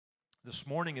This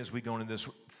morning, as we go into this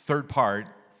third part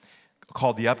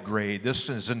called The Upgrade, this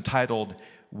is entitled,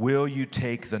 Will You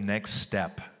Take the Next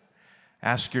Step?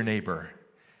 Ask your neighbor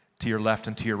to your left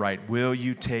and to your right, will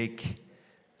you take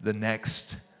the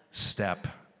next step?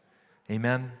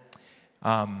 Amen?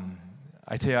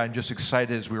 I tell you, I'm just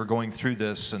excited as we were going through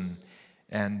this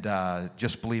and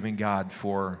just believing God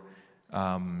for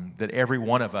that every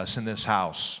one of us in this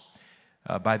house,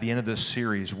 by the end of this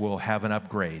series, will have an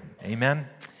upgrade. Amen?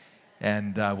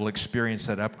 And we'll experience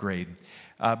that upgrade.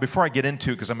 Before I get into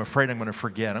it, because I'm afraid I'm going to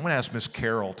forget, I'm going to ask Miss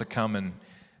Carol to come and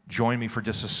join me for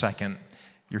just a second.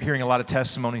 You're hearing a lot of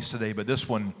testimonies today, but this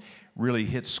one really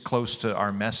hits close to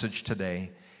our message today.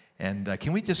 And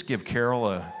can we just give Carol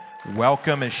a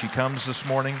welcome as she comes this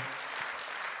morning?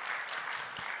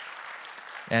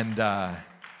 And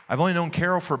I've only known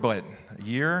Carol for, a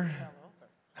year?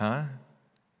 Huh?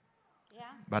 Yeah.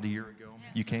 About a year ago,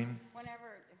 you came?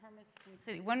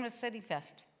 When was City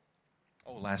Fest?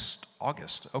 Oh, last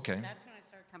August. Okay. That's when I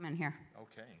started coming here.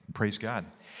 Okay. Praise God.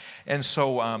 And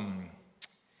so,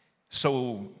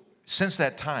 since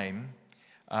that time,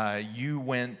 you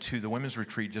went to the women's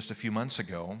retreat just a few months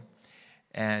ago,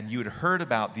 and you had heard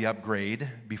about the upgrade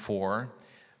before,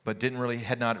 but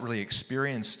had not really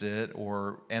experienced it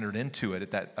or entered into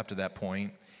it up to that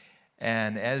point.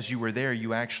 And as you were there,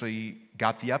 you actually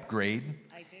got the upgrade.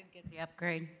 I did get the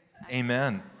upgrade.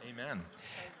 Amen. Amen.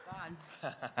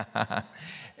 Praise God.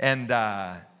 And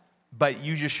but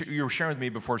you were sharing with me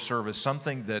before service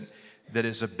something that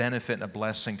is a benefit and a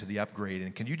blessing to the upgrade.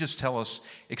 And can you just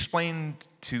explain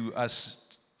to us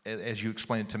as you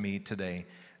explained it to me today,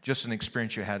 just an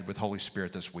experience you had with Holy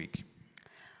Spirit this week?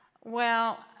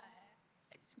 Well,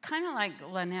 kind of like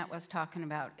Lynette was talking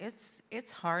about,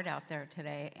 it's hard out there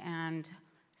today, and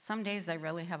some days I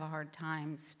really have a hard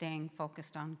time staying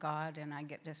focused on God, and I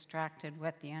get distracted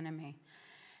with the enemy.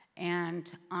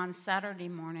 And on Saturday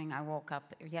morning, I woke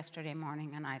up yesterday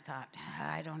morning, and I thought,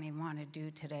 I don't even want to do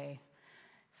today.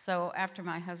 So after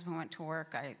my husband went to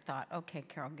work, I thought, okay,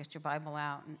 Carol, get your Bible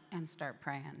out and start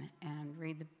praying and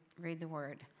read the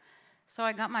Word. So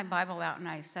I got my Bible out, and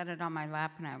I set it on my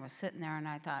lap, and I was sitting there, and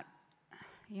I thought,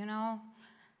 you know,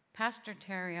 Pastor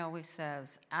Terry always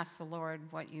says, ask the Lord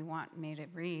what you want me to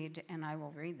read, and I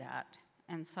will read that.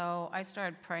 And so I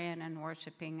started praying and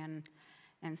worshiping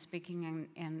and speaking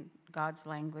in God's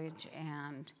language,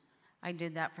 and I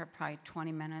did that for probably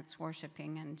 20 minutes,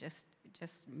 worshiping and just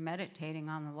meditating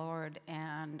on the Lord,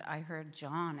 and I heard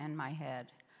John in my head,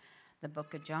 the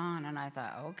book of John, and I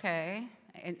thought, okay.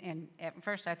 And at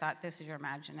first I thought, this is your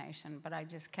imagination, but I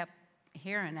just kept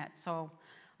hearing it. So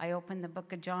I opened the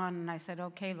book of John, and I said,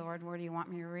 okay, Lord, where do you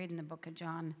want me to read in the book of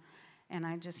John? And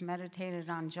I just meditated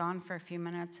on John for a few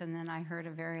minutes, and then I heard a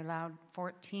very loud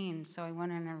 14. So I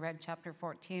went in and read chapter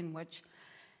 14, which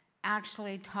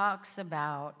actually talks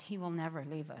about he will never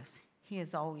leave us. He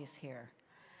is always here.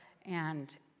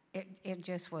 And it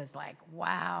just was like,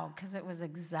 wow, because it was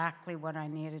exactly what I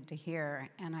needed to hear.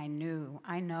 And I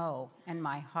know in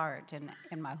my heart and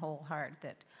in my whole heart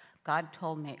that God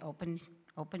told me,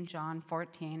 open John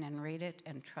 14 and read it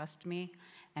and trust me,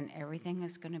 and everything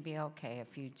is going to be okay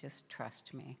if you just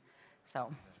trust me.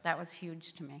 So that was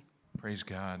huge to me. Praise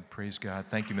God. Praise God.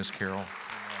 Thank you, Miss Carol.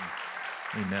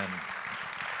 Amen. Amen.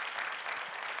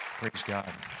 Praise God.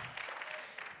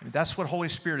 That's what Holy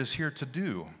Spirit is here to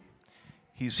do.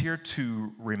 He's here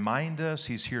to remind us.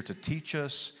 He's here to teach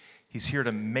us. He's here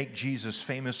to make Jesus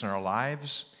famous in our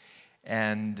lives.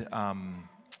 And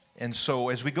so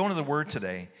as we go into the Word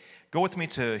today, go with me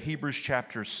to Hebrews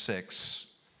chapter 6.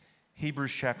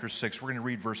 Hebrews chapter 6. We're going to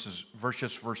read verse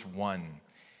 1.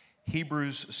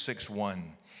 Hebrews 6:1.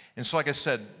 And so like I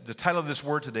said, the title of this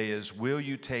word today is, Will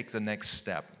You Take the Next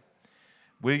Step?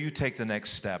 Will you take the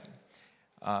next step?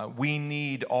 We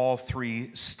need all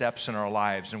three steps in our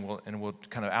lives, and we'll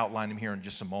kind of outline them here in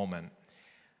just a moment.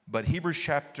 But Hebrews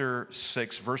chapter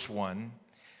 6, verse 1,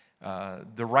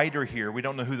 the writer here, we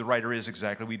don't know who the writer is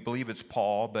exactly. We believe it's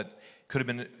Paul, but could have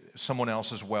been someone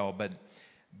else as well.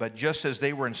 But just as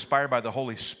they were inspired by the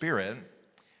Holy Spirit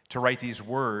to write these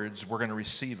words, we're going to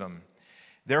receive them.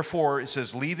 Therefore, it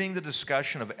says, leaving the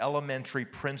discussion of elementary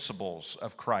principles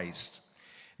of Christ.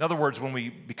 In other words, when we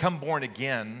become born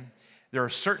again, there are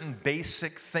certain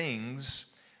basic things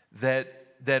that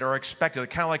are expected.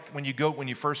 Kind of like when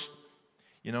you first,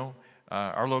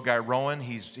 our little guy Rowan,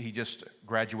 he just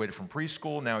graduated from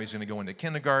preschool. Now he's going to go into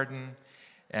kindergarten,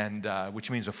 and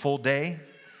which means a full day.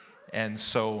 And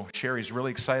so Sherry's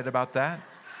really excited about that.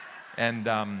 And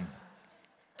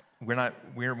we're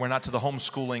not to the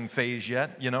homeschooling phase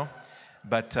yet,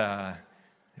 but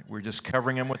we're just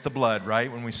covering him with the blood, right,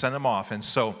 when we send him off. And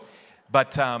so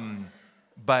But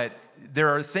there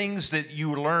are things that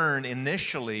you learn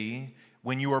initially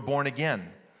when you are born again.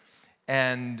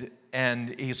 And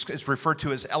it's referred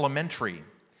to as elementary,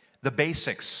 the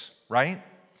basics, right?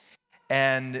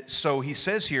 And so he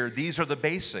says here, these are the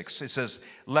basics. It says,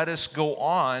 let us go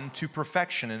on to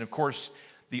perfection. And of course,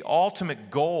 the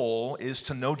ultimate goal is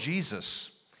to know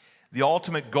Jesus. The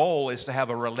ultimate goal is to have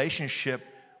a relationship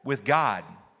with God.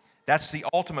 That's the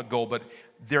ultimate goal. But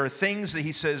there are things that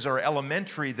he says are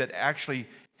elementary that actually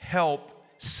help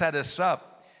set us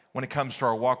up when it comes to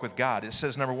our walk with God. It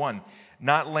says, number one,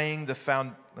 not laying the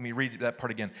let me read that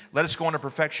part again. Let us go on to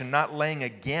perfection, not laying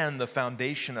again the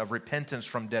foundation of repentance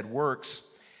from dead works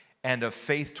and of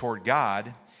faith toward God.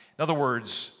 In other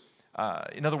words,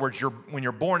 when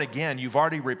you're born again, you've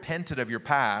already repented of your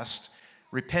past.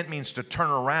 Repent means to turn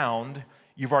around.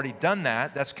 You've already done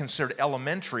that. That's considered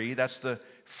elementary. That's the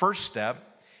first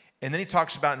step. And then he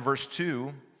talks about in verse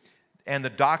 2, and the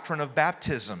doctrine of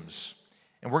baptisms.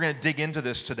 And we're going to dig into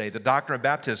this today, the doctrine of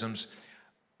baptisms,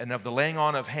 and of the laying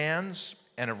on of hands,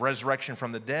 and of resurrection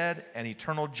from the dead, and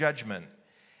eternal judgment.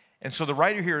 And so the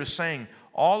writer here is saying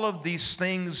all of these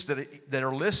things that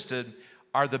are listed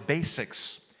are the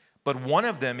basics. But one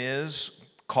of them is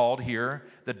called here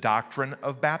the doctrine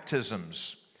of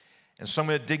baptisms. And so I'm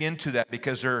going to dig into that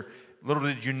because little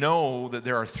did you know that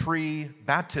there are 3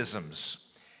 baptisms.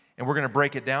 And we're going to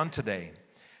break it down today.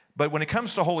 But when it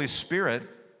comes to Holy Spirit,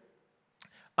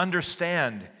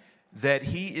 understand that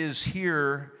he is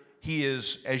here. He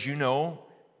is, as you know,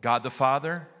 God the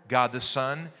Father, God the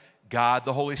Son, God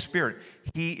the Holy Spirit.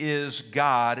 He is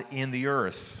God in the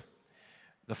earth.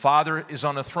 The Father is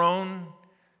on a throne.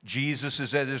 Jesus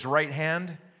is at his right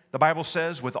hand, the Bible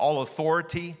says, with all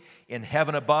authority in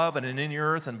heaven above and in the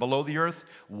earth and below the earth.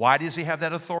 Why does he have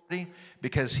that authority?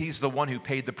 Because he's the one who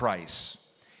paid the price.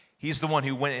 He's the one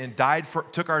who went and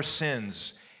took our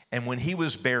sins. And when he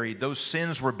was buried, those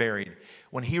sins were buried.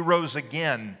 When he rose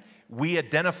again, we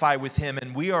identify with him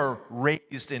and we are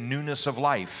raised in newness of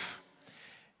life.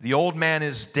 The old man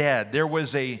is dead. I don't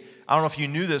know if you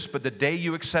knew this, but the day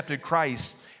you accepted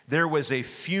Christ, there was a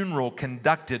funeral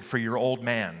conducted for your old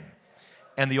man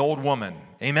and the old woman.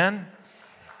 Amen?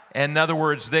 And in other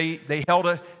words, there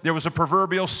was a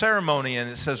proverbial ceremony, and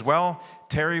it says, well,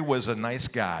 Terry was a nice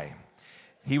guy.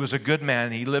 He was a good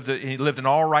man. He lived an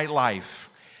all right life.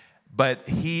 But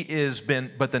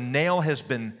the nail has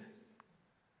been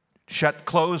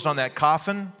closed on that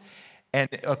coffin, and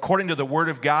according to the Word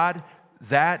of God,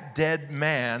 that dead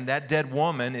man, that dead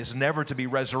woman is never to be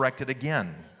resurrected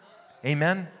again.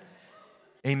 Amen?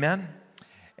 Amen?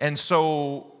 And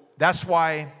so that's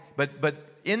why, but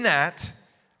in that,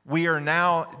 we are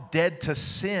now dead to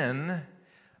sin,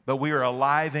 but we are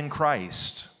alive in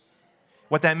Christ.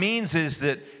 What that means is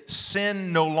that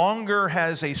sin no longer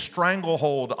has a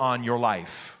stranglehold on your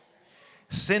life.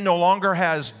 Sin no longer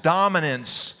has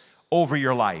dominance over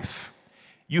your life.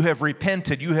 You have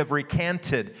repented, you have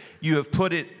recanted, you have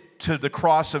put it to the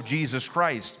cross of Jesus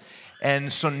Christ.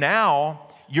 And so now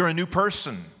you're a new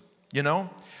person, you know?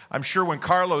 I'm sure when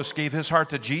Carlos gave his heart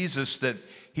to Jesus that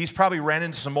he's probably ran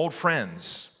into some old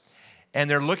friends. And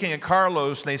they're looking at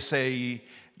Carlos and they say,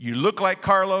 you look like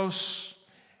Carlos,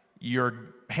 you're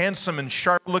handsome and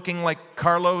sharp looking like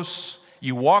Carlos,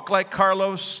 you walk like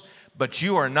Carlos, but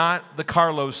you are not the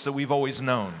Carlos that we've always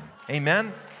known.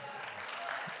 Amen?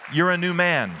 You're a new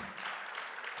man.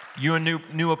 You're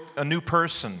a new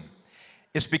person.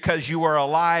 It's because you are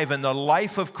alive and the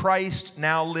life of Christ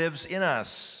now lives in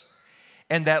us.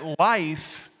 And that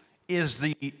life is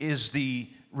the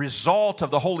result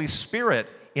of the Holy Spirit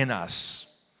in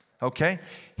us. Okay?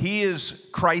 He is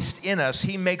Christ in us.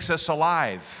 He makes us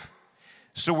alive.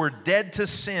 So we're dead to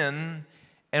sin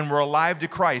and we're alive to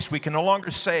Christ. We can no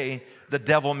longer say, the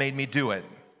devil made me do it.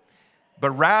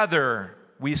 But rather,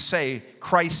 we say,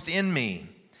 Christ in me.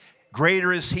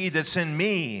 Greater is he that's in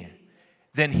me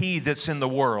than he that's in the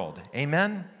world.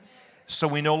 Amen? So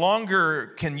we no longer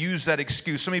can use that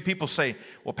excuse. So many people say,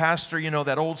 well, Pastor,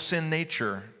 that old sin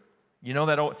nature,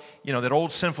 that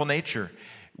old sinful nature.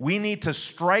 We need to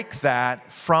strike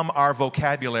that from our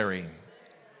vocabulary.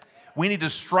 We need to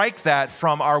strike that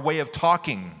from our way of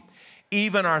talking,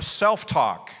 even our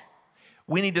self-talk.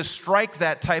 We need to strike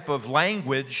that type of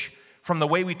language from the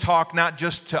way we talk, not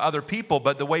just to other people,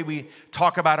 but the way we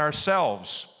talk about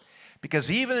ourselves. Because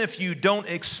even if you don't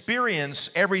experience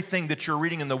everything that you're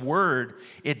reading in the Word,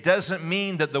 it doesn't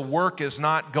mean that the work is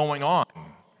not going on.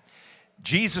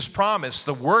 Jesus promised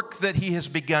the work that he has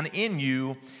begun in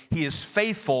you, he is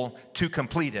faithful to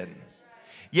complete it.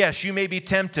 yes, you may be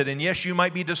tempted, and yes, you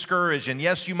might be discouraged, and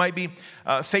yes, you might be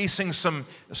facing some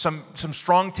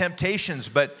strong temptations,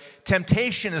 but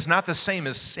temptation is not the same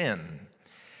as sin.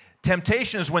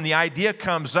 Temptation is when the idea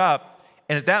comes up,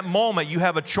 and at that moment you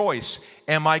have a choice.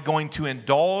 Am I going to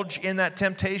indulge in that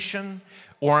temptation,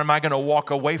 or am I going to walk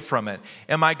away from it?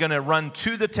 Am I going to run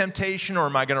to the temptation, or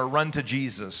am I going to run to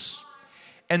Jesus?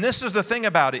 And this is the thing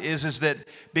about it, is that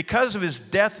because of his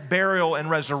death, burial, and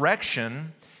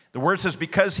resurrection, the word says,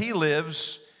 because he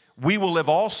lives, we will live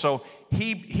also.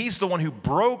 He's the one who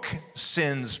broke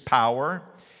sin's power.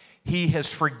 He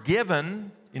has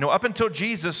forgiven. Up until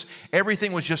Jesus,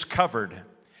 everything was just covered.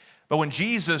 But when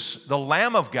Jesus, the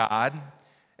Lamb of God,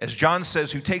 as John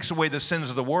says, who takes away the sins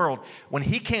of the world, when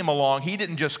he came along, he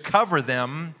didn't just cover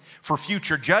them for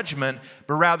future judgment,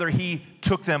 but rather he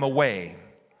took them away.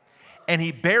 And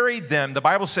he buried them. The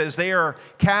Bible says they are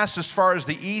cast as far as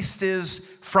the east is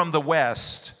from the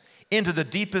west, into the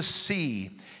deepest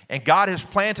sea. And God has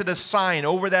planted a sign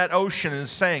over that ocean and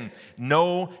saying,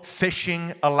 no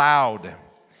fishing allowed.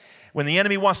 When the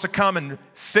enemy wants to come and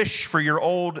fish for your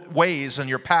old ways and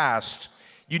your past,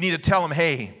 you need to tell him,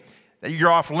 hey,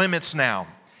 you're off limits now.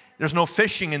 There's no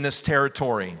fishing in this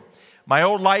territory. My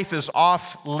old life is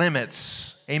off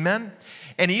limits. Amen?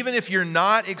 And even if you're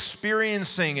not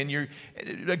experiencing,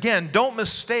 again, don't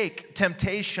mistake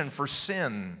temptation for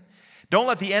sin. Don't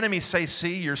let the enemy say,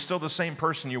 see, you're still the same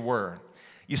person you were.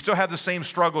 You still have the same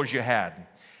struggles you had.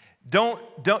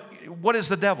 What is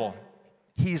the devil?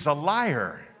 He's a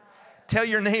liar. Tell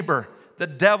your neighbor, the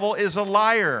devil is a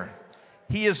liar.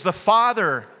 He is the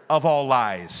father of all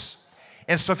lies.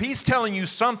 And so if he's telling you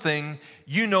something,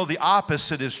 you know the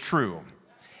opposite is true.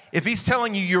 If he's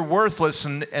telling you you're worthless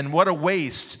and what a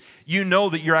waste, you know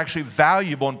that you're actually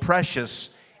valuable and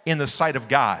precious in the sight of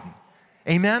God.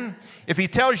 Amen? If he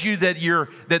tells you that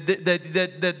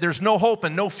there's no hope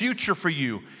and no future for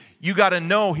you, you got to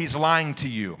know he's lying to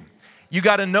you. You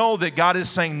got to know that God is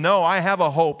saying, no, I have a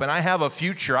hope and I have a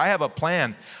future. I have a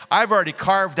plan. I've already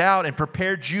carved out and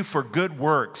prepared you for good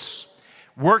works,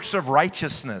 works of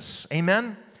righteousness.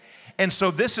 Amen? And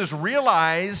so this is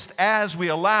realized as we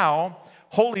allow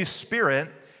Holy Spirit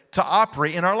to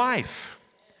operate in our life.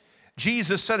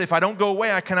 Jesus said, if I don't go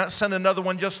away, I cannot send another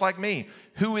one just like me.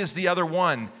 Who is the other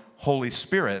one? Holy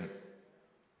Spirit.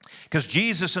 Because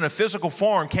Jesus in a physical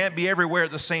form can't be everywhere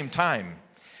at the same time.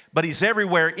 But he's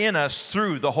everywhere in us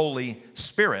through the Holy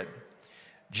Spirit.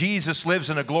 Jesus lives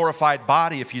in a glorified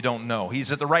body, if you don't know. He's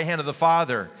at the right hand of the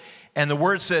Father. And the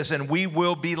word says, and we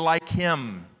will be like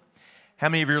him. How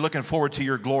many of you are looking forward to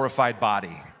your glorified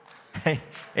body?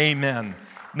 Amen.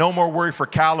 No more worry for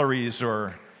calories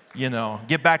or,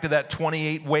 get back to that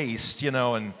 28 waist,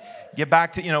 and get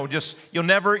back to, you'll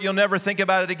never think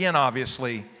about it again,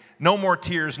 obviously. No more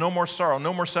tears, no more sorrow,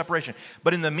 no more separation.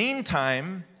 But in the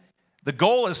meantime, the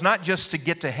goal is not just to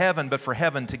get to heaven, but for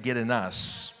heaven to get in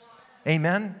us.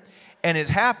 Amen? And it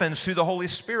happens through the Holy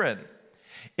Spirit.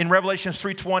 In Revelation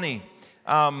 3:20,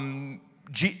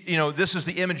 this is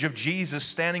the image of Jesus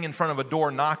standing in front of a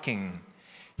door knocking.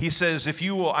 He says, if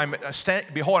you will,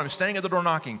 behold, I'm standing at the door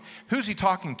knocking. Who's he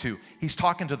talking to? He's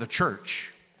talking to the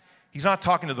church. He's not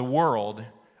talking to the world.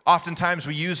 Oftentimes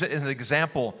we use it as an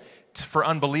example for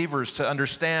unbelievers to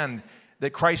understand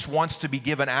that Christ wants to be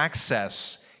given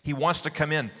access. He wants to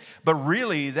come in. But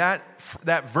really, that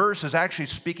verse is actually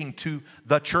speaking to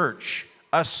the church,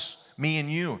 us, me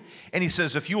and you. And he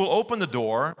says, if you will open the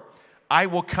door, I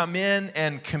will come in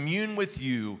and commune with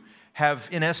you, have,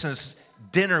 in essence,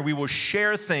 dinner. We will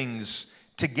share things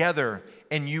together,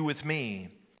 and you with me.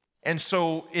 And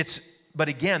so but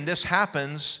again, this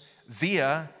happens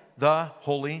via the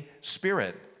Holy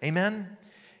Spirit. Amen?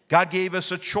 God gave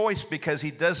us a choice because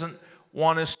he doesn't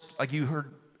want us, like you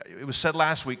heard, it was said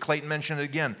last week, Clayton mentioned it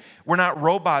again. We're not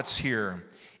robots here.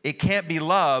 It can't be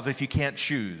love if you can't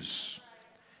choose.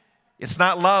 It's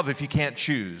not love if you can't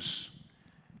choose.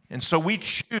 And so we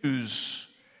choose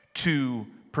to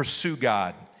pursue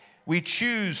God. We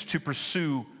choose to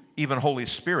pursue even Holy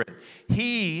Spirit.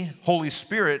 Holy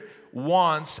Spirit,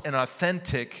 wants an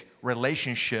authentic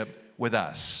relationship with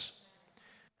us.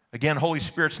 Again, Holy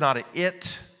Spirit's not an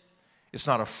it. It's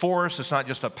not a force. It's not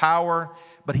just a power.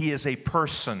 But he is a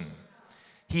person.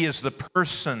 He is the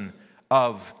person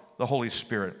of the Holy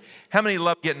Spirit. How many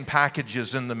love getting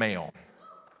packages in the mail?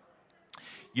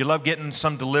 You love getting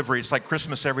some delivery. It's like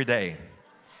Christmas every day.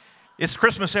 It's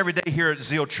Christmas every day here at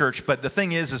ZEAL Church, but the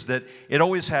thing is that it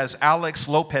always has Alex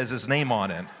Lopez's name on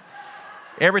it.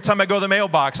 Every time I go to the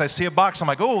mailbox, I see a box. I'm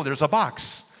like, oh, there's a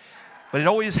box. But it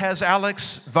always has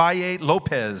Alex Valle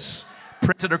Lopez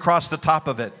printed across the top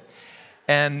of it.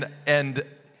 And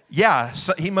Yeah,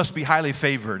 so he must be highly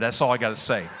favored. That's all I got to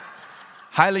say.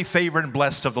 Highly favored and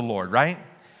blessed of the Lord, right?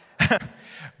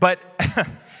 but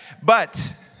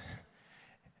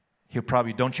he'll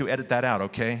probably, don't you edit that out,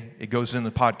 okay? It goes in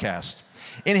the podcast.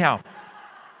 Anyhow,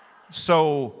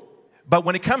 but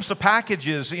when it comes to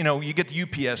packages, you get the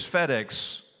UPS,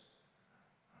 FedEx,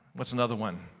 what's another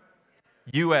one?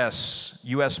 USPS,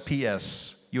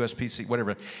 USPC,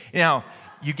 whatever.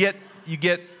 You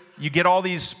get all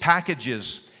these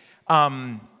packages.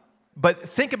 But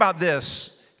think about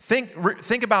this.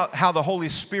 Think about how the Holy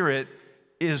Spirit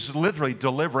is literally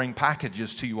delivering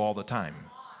packages to you all the time.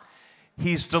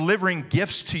 He's delivering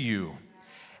gifts to you.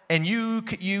 And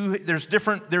there's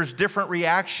different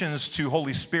reactions to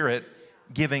Holy Spirit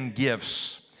giving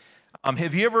gifts.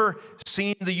 Have you ever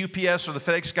seen the UPS or the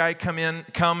FedEx guy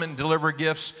come and deliver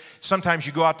gifts? Sometimes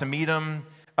you go out to meet him.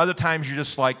 Other times you're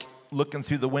just like looking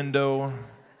through the window.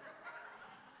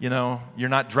 You're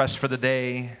not dressed for the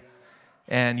day,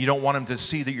 and you don't want him to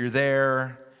see that you're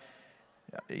there.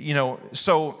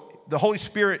 So the Holy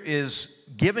Spirit is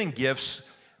giving gifts,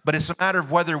 but it's a matter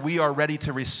of whether we are ready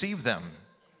to receive them,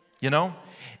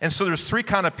 And so there's three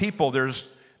kind of people.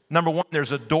 Number one,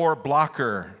 there's a door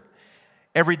blocker.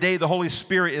 Every day the Holy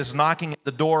Spirit is knocking at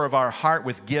the door of our heart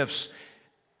with gifts,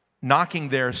 knocking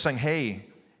there saying, hey,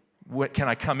 can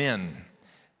I come in?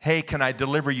 Hey, can I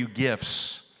deliver you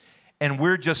gifts? And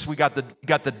we got the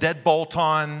deadbolt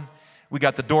on, we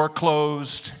got the door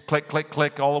closed, click, click,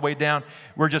 click, all the way down.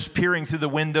 We're just peering through the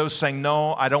windows saying,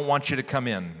 no, I don't want you to come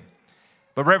in.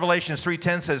 But Revelation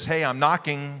 3:10 says, hey, I'm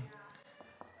knocking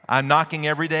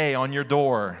every day on your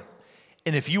door.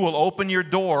 And if you will open your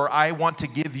door, I want to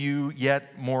give you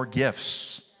yet more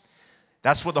gifts.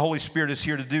 That's what the Holy Spirit is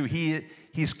here to do.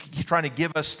 He's trying to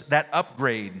give us that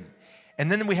upgrade.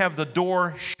 And then we have the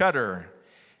door shutter.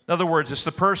 In other words, it's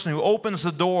the person who opens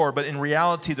the door, but in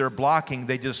reality they're blocking.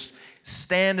 They just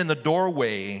stand in the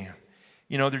doorway.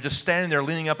 They're just standing there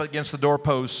leaning up against the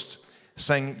doorpost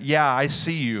saying, yeah, I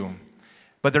see you.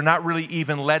 But they're not really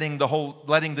even letting the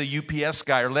UPS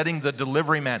guy or letting the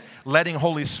delivery man, letting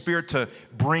Holy Spirit to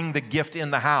bring the gift in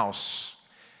the house.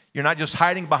 You're not just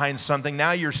hiding behind something.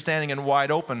 Now you're standing in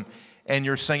wide open and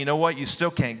you're saying, you know what? You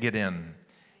still can't get in.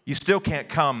 You still can't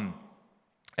come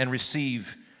and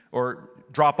receive or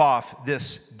drop off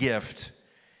this gift.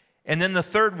 And then the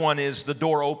third one is the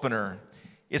door opener.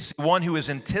 It's the one who is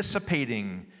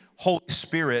anticipating Holy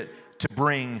Spirit to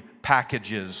bring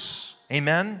packages.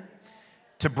 Amen?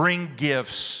 To bring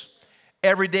gifts.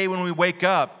 Every day when we wake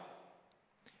up,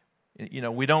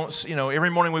 we don't, every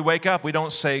morning we wake up, we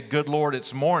don't say, good Lord,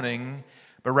 it's morning,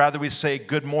 but rather we say,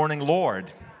 good morning,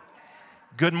 Lord.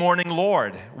 Good morning,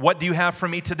 Lord. What do you have for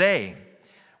me today?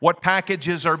 What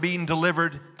packages are being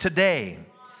delivered today?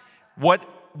 What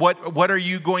are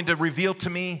you going to reveal to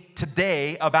me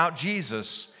today about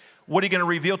Jesus? What are you going to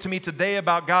reveal to me today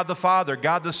about God the Father,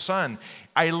 God the Son?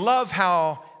 I love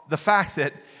how the fact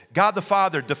that God the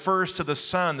Father defers to the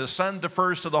Son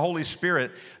defers to the Holy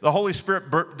Spirit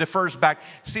defers back.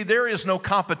 See, there is no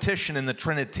competition in the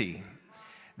Trinity.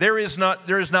 There is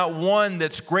not one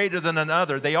that's greater than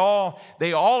another. They all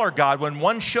are God. When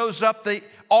one shows up, they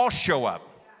all show up.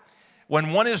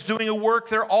 When one is doing a work,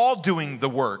 they're all doing the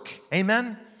work.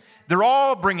 Amen? They're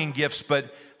all bringing gifts,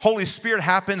 but Holy Spirit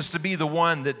happens to be the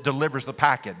one that delivers the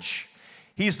package.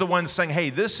 He's the one saying, hey,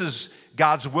 this is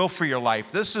God's will for your life.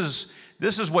 This is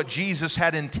what Jesus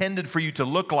had intended for you to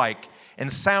look like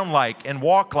and sound like and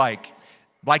walk like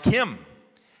Him.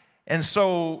 And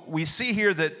so we see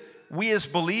here that we as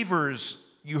believers,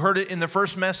 you heard it in the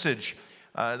first message,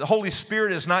 the Holy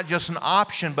Spirit is not just an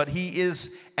option, but He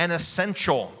is an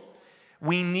essential.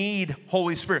 We need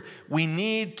Holy Spirit. We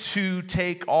need to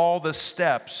take all the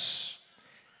steps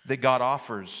that God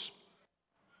offers.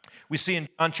 We see in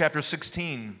John chapter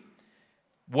 16,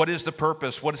 what is the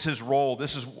purpose? What is His role?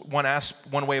 This is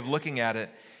one way of looking at it.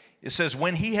 It says,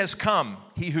 when He has come,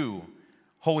 He who?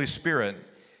 Holy Spirit,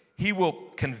 He will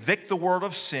convict the world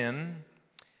of sin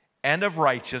and of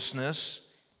righteousness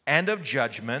and of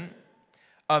judgment,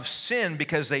 of sin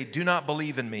because they do not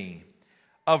believe in me,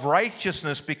 of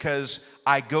righteousness because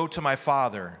I go to my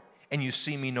Father and you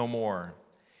see me no more.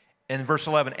 And verse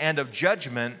 11, and of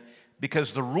judgment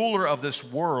because the ruler of this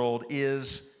world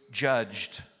is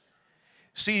judged.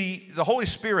 See, the Holy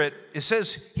Spirit, it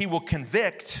says He will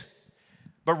convict,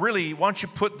 but really, why don't you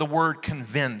put the word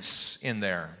convince in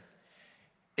there?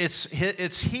 It's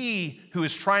He who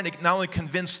is trying to not only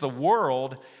convince the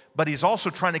world, but He's also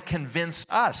trying to convince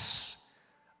us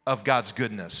of God's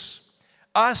goodness,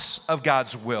 us of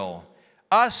God's will,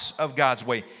 us of God's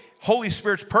way. Holy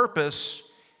Spirit's purpose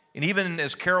And even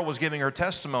as Carol was giving her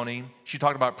testimony, she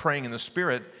talked about praying in the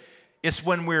Spirit. It's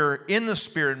when we're in the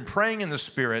Spirit and praying in the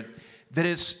Spirit that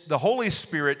it's the Holy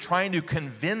Spirit trying to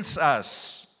convince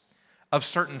us of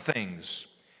certain things.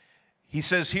 He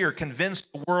says here, convince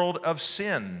the world of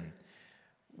sin.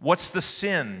 What's the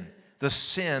sin? The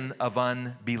sin of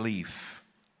unbelief.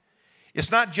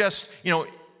 It's not just,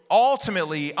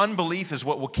 ultimately, unbelief is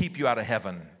what will keep you out of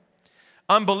heaven.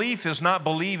 Unbelief is not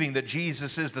believing that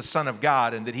Jesus is the Son of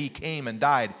God and that He came and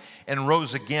died and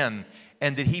rose again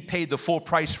and that He paid the full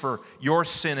price for your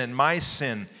sin and my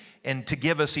sin and to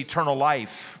give us eternal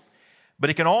life. But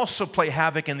it can also play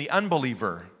havoc in the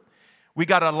unbeliever. We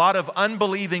got a lot of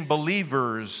unbelieving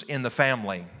believers in the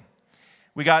family.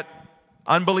 We got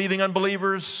unbelieving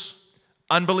unbelievers,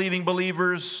 unbelieving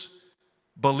believers,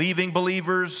 believing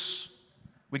believers.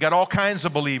 We got all kinds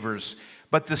of believers.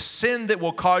 But the sin that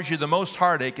will cause you the most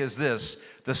heartache is this,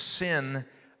 the sin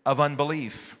of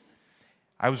unbelief.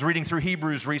 I was reading through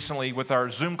Hebrews recently with our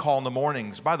Zoom call in the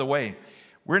mornings. By the way,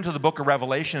 we're into the book of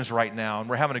Revelations right now, and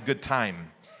we're having a good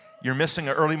time. You're missing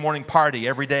an early morning party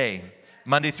every day,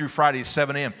 Monday through Friday,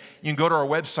 7 a.m. You can go to our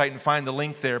website and find the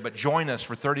link there, but join us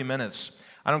for 30 minutes.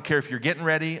 I don't care if you're getting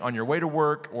ready, on your way to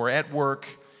work, or at work.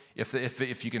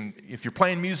 If you're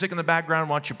playing music in the background,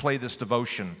 why don't you play this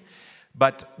devotion?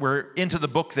 But we're into the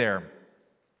book there.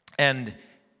 And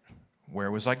where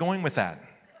was I going with that?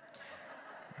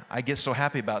 I get so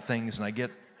happy about things and I get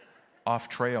off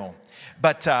trail.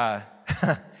 But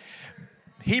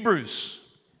Hebrews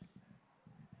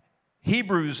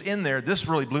in there, this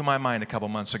really blew my mind a couple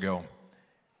months ago.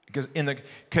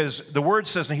 Because the word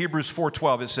says in Hebrews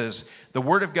 4:12, it says, the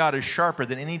word of God is sharper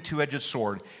than any two-edged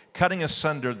sword, cutting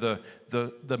asunder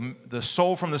the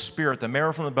soul from the spirit, the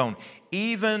marrow from the bone,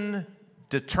 even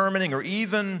determining or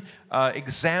even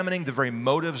examining the very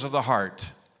motives of the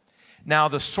heart. Now,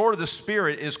 the sword of the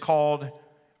Spirit is called,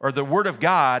 or the Word of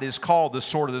God is called the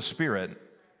sword of the Spirit.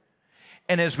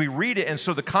 And as we read it, and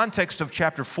so the context of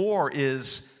chapter 4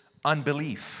 is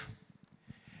unbelief.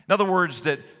 In other words,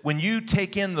 that when you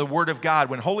take in the Word of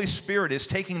God, when Holy Spirit is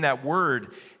taking that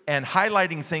Word and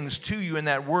highlighting things to you in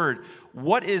that Word,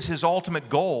 what is His ultimate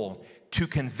goal? To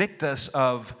convict us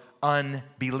of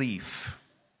unbelief.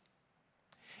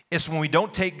 It's when we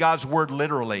don't take God's Word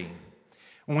literally,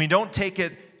 when we don't take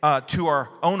it to our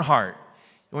own heart.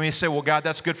 When you say, well, God,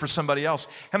 that's good for somebody else.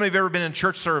 How many of you have ever been in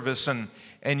church service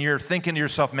and you're thinking to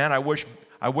yourself, man, I wish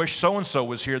so-and-so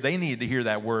was here. They need to hear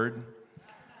that word.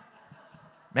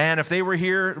 Man, if they were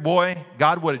here, boy,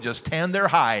 God would have just tanned their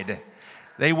hide.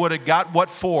 They would have got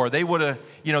what for. They would have,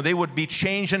 they would be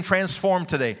changed and transformed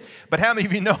today. But how many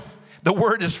of you know the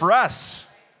word is for us?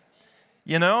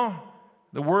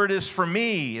 The word is for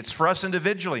me. It's for us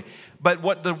individually. But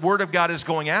what the word of God is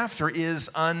going after is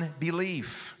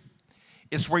unbelief.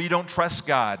 It's where you don't trust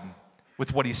God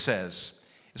with what He says.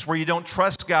 It's where you don't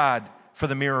trust God for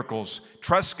the miracles.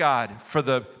 Trust God for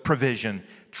the provision.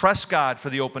 Trust God for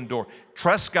the open door.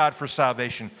 Trust God for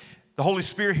salvation. The Holy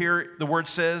Spirit here, the word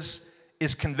says,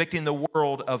 is convicting the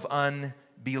world of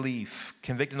unbelief,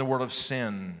 convicting the world of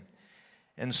sin.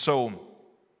 And so,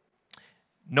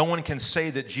 no one can say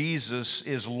that Jesus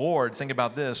is Lord, think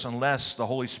about this, unless the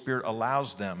Holy Spirit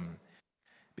allows them.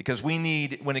 Because we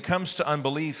need, when it comes to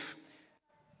unbelief,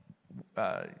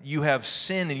 you have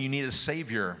sin and you need a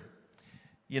Savior.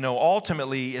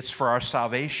 Ultimately, it's for our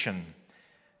salvation.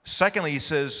 Secondly, he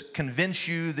says, convince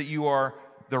you that you are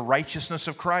the righteousness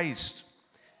of Christ.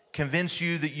 Convince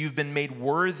you that you've been made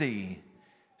worthy.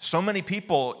 So many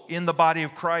people in the body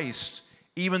of Christ,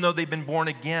 even though they've been born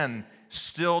again,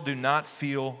 still do not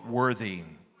feel worthy.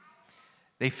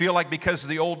 They feel like because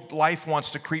the old life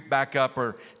wants to creep back up,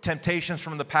 or temptations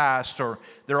from the past, or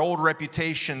their old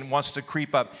reputation wants to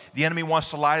creep up. The enemy wants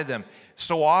to lie to them.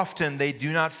 So often they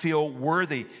do not feel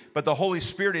worthy. But the Holy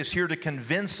Spirit is here to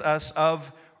convince us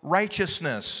of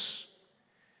righteousness.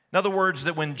 In other words,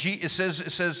 that when it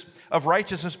says of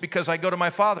righteousness because I go to my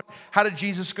Father. How did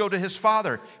Jesus go to His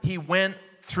Father? He went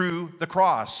through the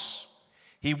cross.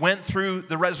 He went through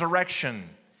the resurrection.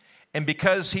 And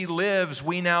because He lives,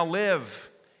 we now live.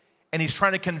 And He's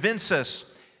trying to convince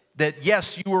us that,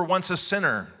 yes, you were once a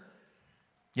sinner.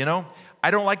 I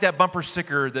don't like that bumper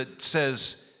sticker that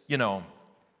says,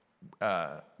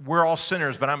 we're all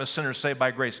sinners, but I'm a sinner saved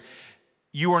by grace.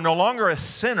 You are no longer a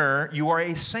sinner, you are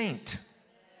a saint.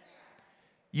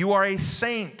 You are a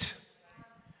saint.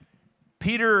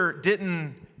 Paul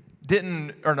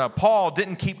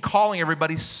didn't keep calling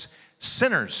everybody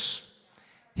sinners.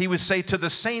 He would say to the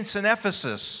saints in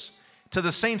Ephesus, to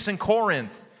the saints in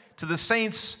Corinth, to the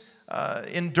saints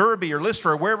in Derbe or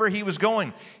Lystra, or wherever he was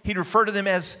going, he'd refer to them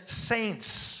as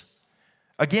saints.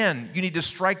 Again, you need to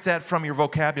strike that from your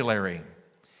vocabulary.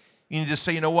 You need to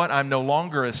say, you know what? I'm no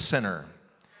longer a sinner.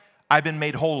 I've been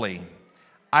made holy.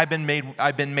 I've been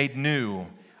made new.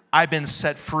 I've been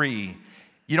set free.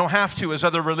 You don't have to, as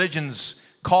other religions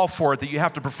call for it, that you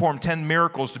have to perform 10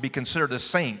 miracles to be considered a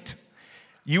saint.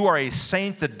 You are a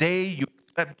saint the day you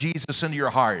accept Jesus into your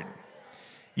heart.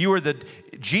 You are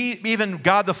even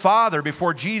God the Father,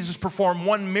 before Jesus performed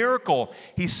one miracle,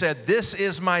 he said, "This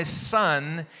is my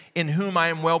Son in whom I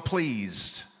am well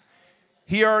pleased."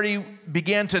 He already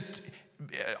began to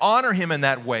honor him in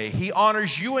that way. He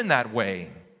honors you in that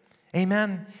way.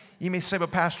 Amen. You may say,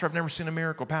 "But Pastor, I've never seen a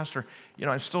miracle." Pastor,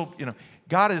 I'm still,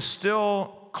 God is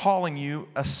still calling you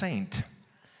a saint.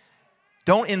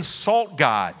 Don't insult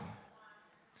God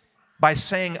by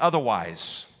saying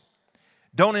otherwise.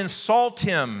 Don't insult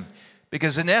him,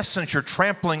 because in essence, you're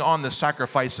trampling on the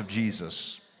sacrifice of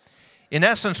Jesus. In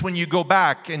essence, when you go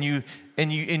back and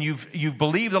you've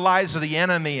believed the lies of the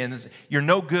enemy, and you're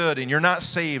no good and you're not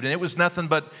saved, and it was nothing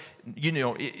but,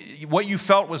 what you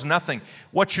felt was nothing.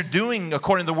 What you're doing,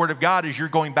 according to the Word of God, is you're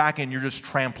going back and you're just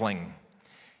trampling.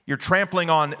 You're trampling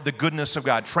on the goodness of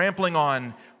God, trampling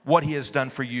on what he has done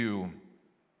for you.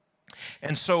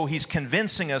 And so he's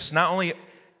convincing us not only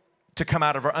to come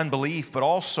out of our unbelief, but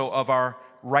also of our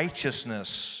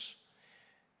righteousness.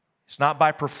 It's not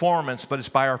by performance, but it's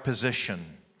by our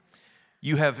position.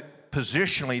 You have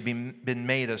positionally been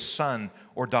made a son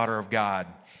or daughter of God.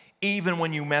 Even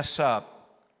when you mess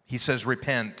up, he says,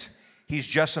 repent. He's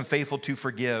just and faithful to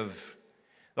forgive.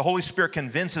 The Holy Spirit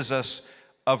convinces us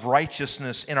of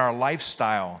righteousness in our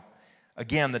lifestyle.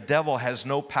 Again, the devil has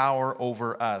no power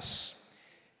over us.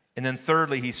 And then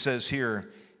thirdly, he says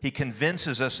here, he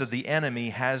convinces us that the enemy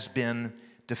has been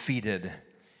defeated. In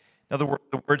other words,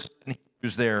 the words in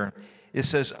Hebrews there, it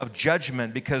says of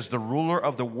judgment, because the ruler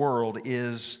of the world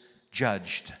is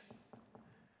judged.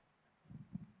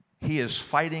 He is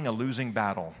fighting a losing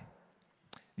battle.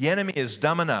 The enemy is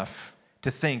dumb enough to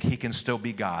think he can still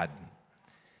be God,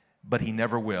 but he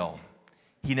never will.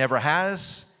 He never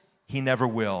has, he never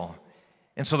will.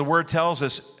 And so the word tells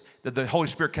us that the Holy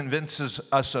Spirit convinces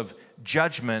us of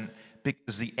judgment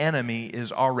because the enemy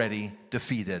is already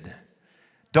defeated.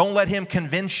 Don't let him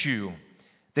convince you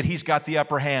that he's got the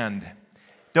upper hand.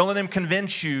 Don't let him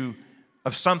convince you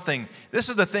of something. This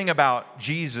is the thing about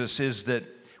Jesus, is that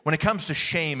when it comes to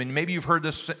shame, and maybe you've heard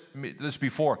this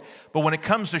before, but when it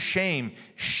comes to shame,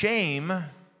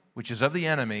 which is of the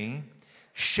enemy,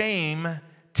 shame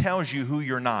tells you who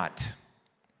you're not,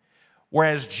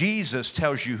 whereas Jesus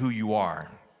tells you who you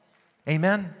are.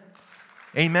 Amen?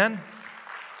 Amen?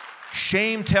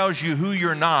 Shame tells you who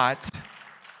you're not.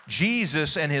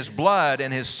 Jesus and his blood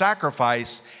and his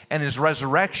sacrifice and his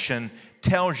resurrection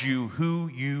tells you who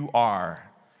you are.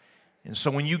 And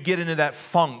so when you get into that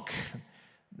funk,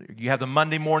 you have the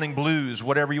Monday morning blues,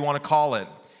 whatever you want to call it,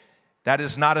 that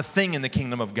is not a thing in the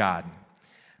kingdom of God.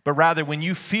 But rather, when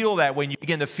you feel that way, when you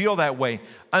begin to feel that way,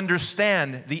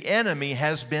 understand the enemy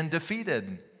has been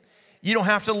defeated. You don't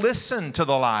have to listen to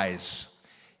the lies.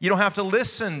 You don't have to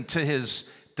listen to his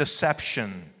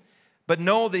deception. But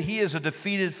know that he is a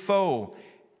defeated foe.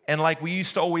 And like we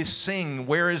used to always sing,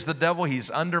 where is the devil? He's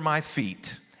under my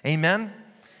feet. Amen?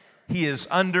 He is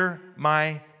under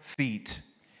my feet.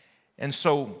 And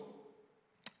so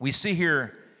we see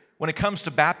here, when it comes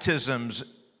to baptisms,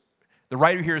 the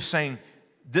writer here is saying,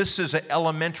 this is an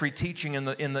elementary teaching in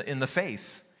the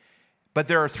faith. But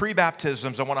there are 3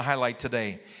 baptisms I want to highlight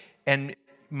today. And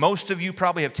most of you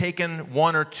probably have taken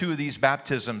 1 or 2 of these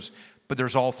baptisms, but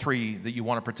there's all 3 that you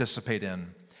want to participate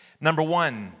in. Number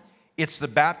 1, it's the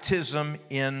baptism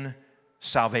in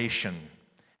salvation.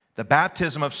 The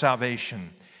baptism of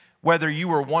salvation. Whether you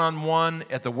were one-on-one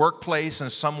at the workplace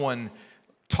and someone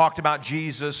talked about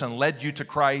Jesus and led you to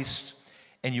Christ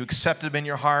and you accepted him in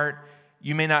your heart,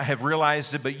 you may not have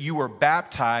realized it, but you were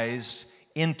baptized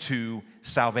into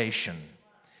salvation.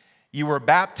 You were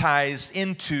baptized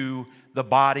into the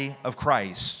body of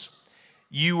Christ.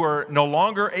 You are no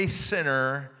longer a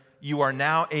sinner, you are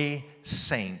now a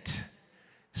saint.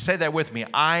 Say that with me.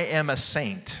 I am a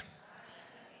saint.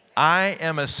 I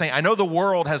am a saint. I know the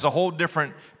world has a whole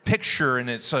different picture, and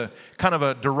it's a kind of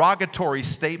a derogatory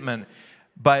statement,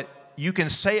 but you can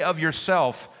say of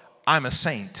yourself, I'm a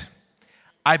saint.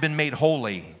 I've been made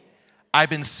holy. I've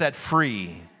been set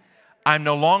free. I'm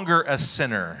no longer a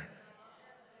sinner.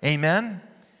 Amen?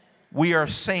 We are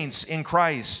saints in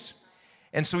Christ.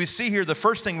 And so we see here the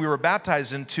first thing we were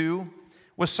baptized into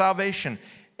was salvation.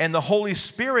 And the Holy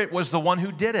Spirit was the one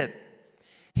who did it.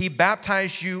 He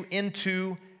baptized you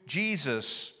into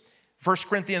Jesus. 1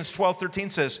 Corinthians 12:13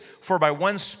 says, "For by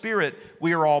one Spirit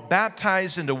we are all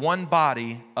baptized into one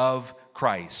body of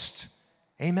Christ."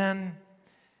 Amen?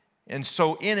 And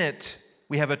so in it,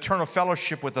 we have eternal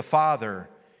fellowship with the Father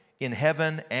in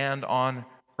heaven and on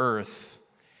earth.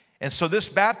 And so this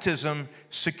baptism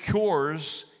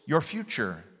secures your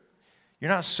future. You're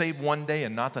not saved one day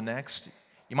and not the next.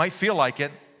 You might feel like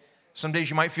it. Some days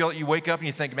you might feel it. You wake up and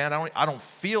you think, man, I don't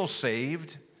feel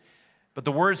saved. But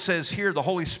the word says here, the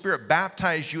Holy Spirit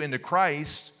baptized you into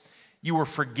Christ. You were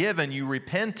forgiven, you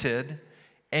repented,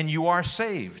 and you are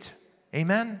saved.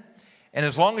 Amen? And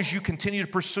as long as you continue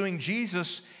pursuing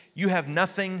Jesus, you have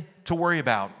nothing to worry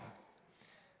about.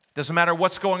 Doesn't matter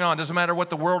what's going on. Doesn't matter what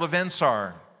the world events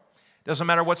are. Doesn't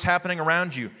matter what's happening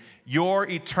around you. Your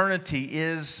eternity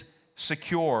is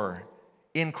secure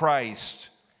in Christ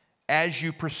as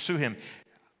you pursue Him.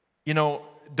 You know,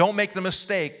 don't make the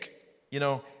mistake. You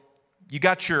know, you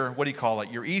got your, what do you call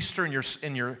it? Your Easter and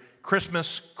your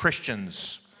Christmas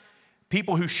Christians.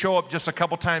 People who show up just a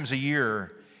couple times a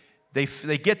year. They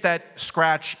get that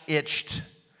scratch itched.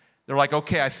 They're like,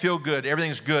 okay, I feel good,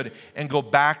 everything's good, and go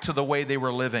back to the way they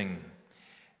were living.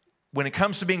 When it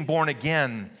comes to being born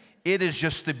again, it is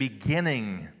just the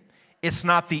beginning. It's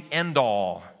not the end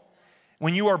all.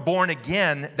 When you are born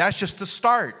again, that's just the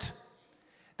start.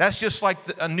 That's just like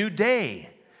a new day.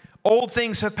 Old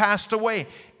things have passed away.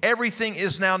 Everything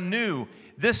is now new.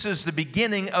 This is the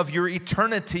beginning of your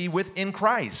eternity within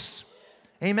Christ.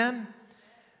 Amen?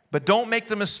 But don't make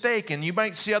the mistake, and you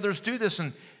might see others do this,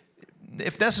 and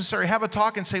if necessary, have a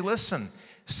talk and say, listen,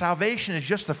 salvation is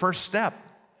just the first step.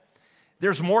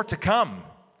 There's more to come.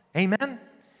 Amen?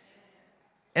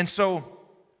 And so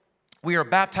we are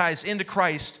baptized into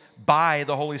Christ by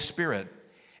the Holy Spirit.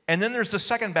 And then there's the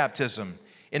second baptism.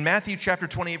 In Matthew chapter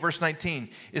 28, verse 19,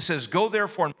 it says, "Go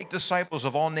therefore and make disciples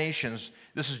of all nations."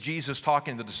 This is Jesus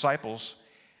talking to the disciples.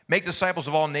 "Make disciples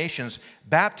of all nations,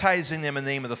 baptizing them in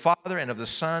the name of the Father and of the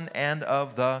Son and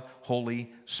of the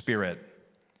Holy Spirit."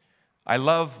 I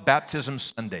love baptism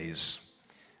Sundays.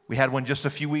 We had one just a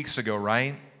few weeks ago,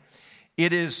 right?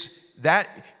 It is that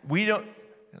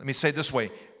let me say it this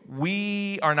way.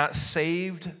 We are not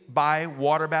saved by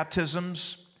water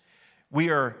baptisms.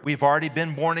 We've already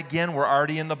been born again. We're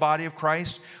already in the body of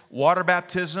Christ. Water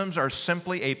baptisms are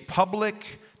simply a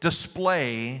public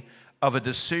display of a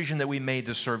decision that we made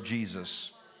to serve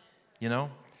Jesus. You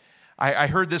know? I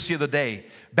heard this the other day.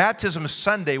 Baptism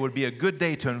Sunday would be a good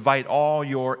day to invite all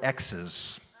your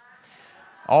exes,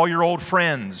 all your old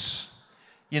friends,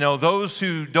 you know, those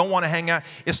who don't want to hang out.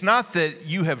 It's not that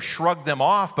you have shrugged them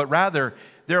off, but rather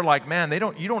they're like, man,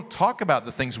 you don't talk about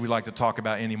the things we like to talk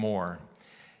about anymore.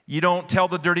 You don't tell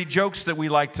the dirty jokes that we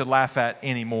like to laugh at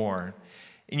anymore.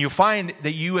 And you find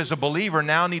that you as a believer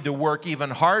now need to work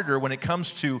even harder when it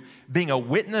comes to being a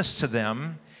witness to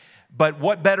them. But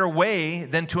what better way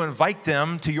than to invite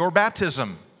them to your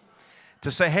baptism?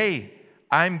 To say, hey,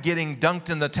 I'm getting dunked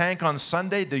in the tank on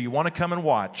Sunday. Do you want to come and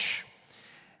watch?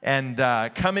 And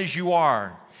come as you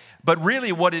are. But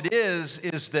really what it is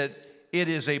that it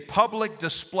is a public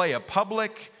display, a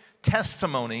public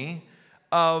testimony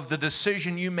of the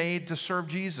decision you made to serve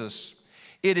Jesus.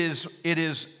 It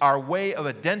is our way of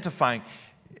identifying.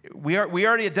 We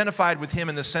already identified with Him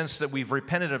in the sense that we've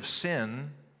repented of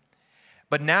sin.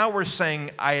 But now we're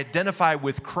saying, I identify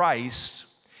with Christ.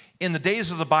 In the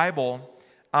days of the Bible,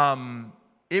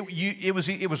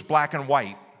 it was black and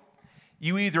white.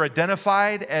 You either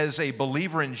identified as a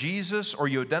believer in Jesus or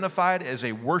you identified as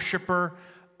a worshiper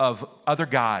of other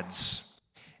gods.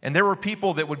 And there were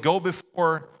people that would go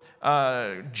before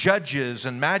judges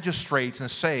and magistrates and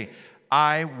say,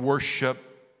 I worship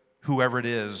whoever it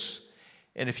is.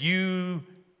 And if you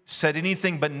said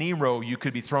anything but Nero, you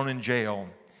could be thrown in jail.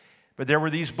 But there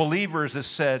were these believers that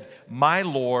said, my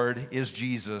Lord is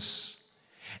Jesus.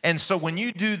 And so when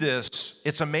you do this,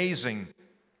 it's amazing.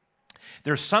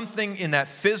 There's something in that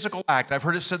physical act. I've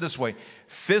heard it said this way.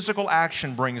 Physical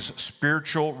action brings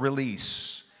spiritual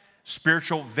release,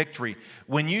 spiritual victory.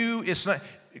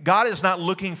 God is not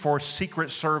looking for Secret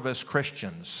Service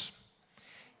Christians.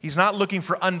 He's not looking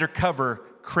for undercover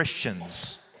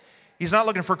Christians. He's not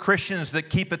looking for Christians that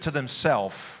keep it to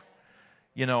themselves.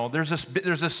 You know, there's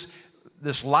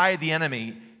this lie of the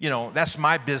enemy, you know, that's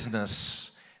my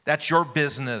business. That's your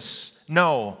business.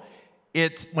 No,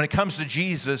 when it comes to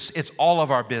Jesus, it's all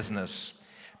of our business.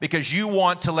 Because you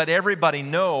want to let everybody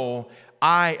know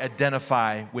I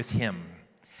identify with Him.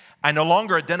 I no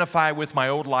longer identify with my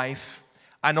old life.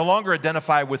 I no longer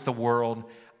identify with the world.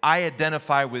 I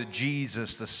identify with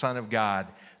Jesus, the Son of God,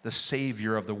 the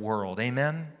Savior of the world.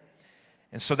 Amen?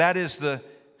 And so that is the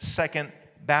second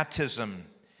baptism.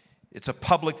 It's a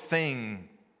public thing.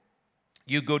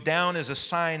 You go down as a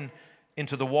sign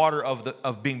into the water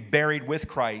of being buried with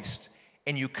Christ,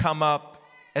 and you come up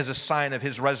as a sign of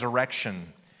his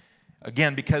resurrection.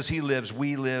 Again, because he lives,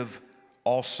 we live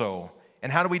also.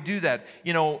 And how do we do that?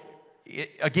 You know,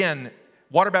 again,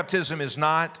 water baptism is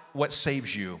not what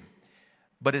saves you,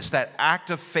 but it's that act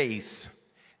of faith.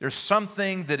 There's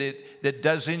something that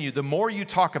does in you. The more you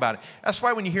talk about it. That's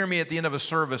why when you hear me at the end of a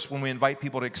service, when we invite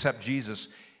people to accept Jesus,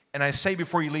 and I say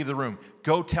before you leave the room,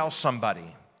 go tell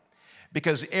somebody.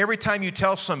 Because every time you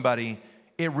tell somebody,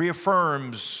 it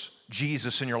reaffirms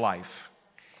Jesus in your life.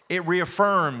 It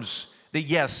reaffirms that,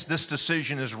 yes, this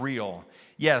decision is real.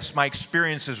 Yes, my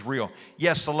experience is real.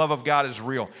 Yes, the love of God is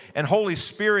real. And Holy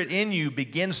Spirit in you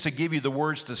begins to give you the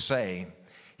words to say.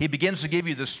 He begins to give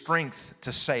you the strength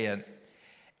to say it.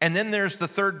 And then there's the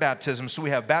third baptism. So we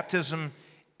have baptism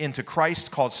into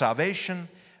Christ called salvation,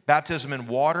 baptism in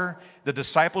water. The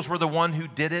disciples were the one who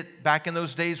did it back in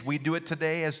those days. We do it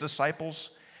today as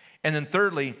disciples. And then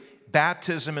thirdly,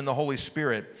 baptism in the Holy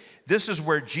Spirit. This is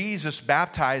where Jesus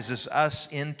baptizes us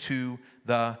into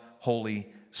the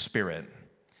Holy Spirit.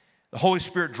 The Holy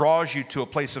Spirit draws you to a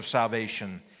place of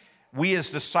salvation. We as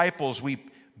disciples, we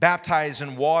baptize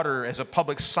in water as a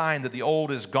public sign that the old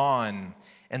is gone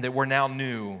and that we're now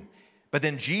new. But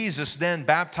then Jesus then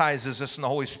baptizes us in the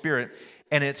Holy Spirit,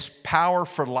 and it's power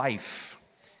for life.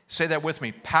 Say that with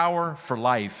me, power for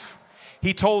life.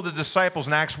 He told the disciples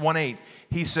in Acts 1:8,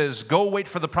 he says, go wait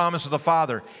for the promise of the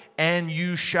Father, and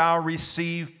you shall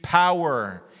receive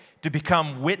power to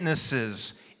become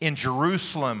witnesses in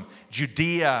Jerusalem,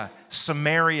 Judea,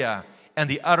 Samaria, and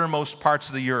the uttermost parts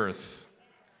of the earth.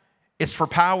 It's for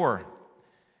power.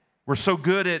 We're so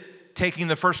good at taking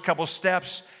the first couple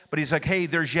steps, but he's like, hey,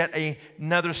 there's yet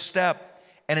another step,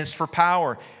 and it's for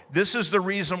power. This is the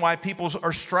reason why people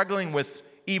are struggling with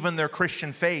even their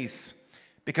Christian faith,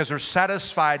 because they're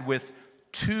satisfied with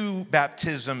 2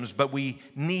 baptisms, but we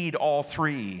need all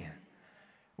 3.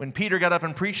 When Peter got up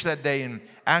and preached that day in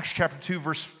Acts chapter 2,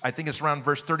 verse, I think it's around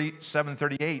verse 37,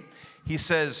 38, he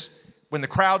says, when the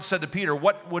crowd said to Peter,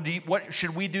 what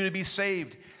should we do to be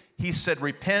saved? He said,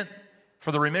 repent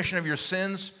for the remission of your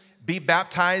sins, be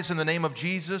baptized in the name of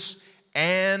Jesus,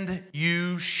 and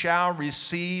you shall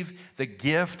receive the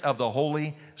gift of the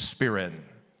Holy Spirit.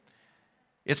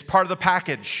 It's part of the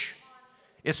package.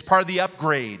 It's part of the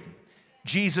upgrade.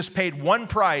 Jesus paid one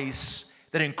price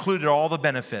that included all the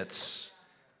benefits.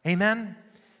 Amen?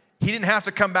 He didn't have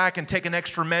to come back and take an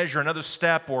extra measure, another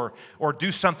step, or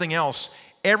do something else.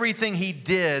 Everything he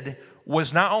did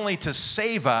was not only to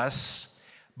save us,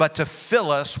 but to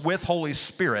fill us with Holy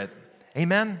Spirit.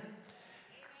 Amen?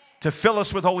 To fill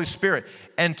us with Holy Spirit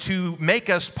and to make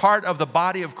us part of the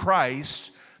body of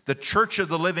Christ, the church of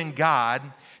the living God,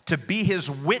 to be his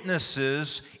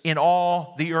witnesses in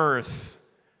all the earth.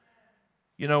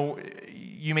 You know,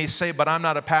 you may say, but I'm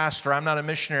not a pastor, I'm not a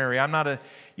missionary, I'm not a,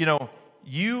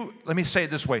 let me say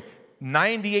it this way,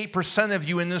 98% of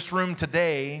you in this room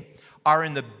today are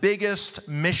in the biggest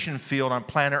mission field on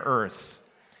planet Earth.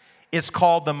 It's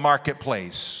called the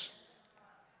marketplace.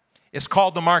 It's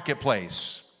called the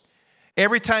marketplace.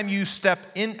 Every time you step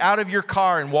out of your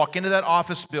car and walk into that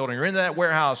office building or into that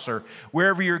warehouse or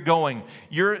wherever you're going,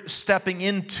 you're stepping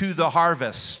into the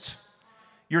harvest.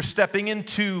 You're stepping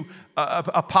into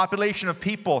a population of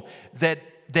people that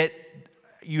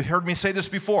you heard me say this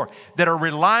before, that are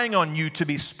relying on you to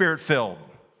be Spirit-filled.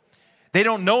 They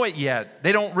don't know it yet.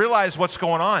 They don't realize what's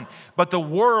going on. But the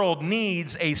world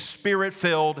needs a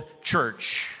Spirit-filled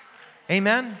church.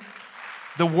 Amen?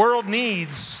 The world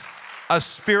needs a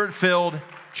Spirit-filled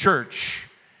church.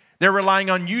 They're relying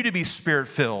on you to be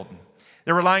Spirit-filled.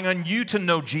 They're relying on you to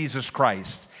know Jesus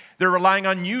Christ. They're relying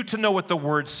on you to know what the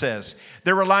Word says.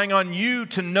 They're relying on you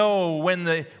to know when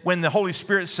the Holy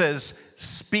Spirit says,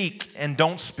 speak and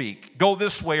don't speak. Go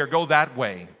this way or go that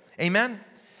way. Amen?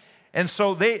 And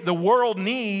so the world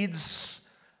needs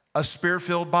a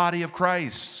Spirit-filled body of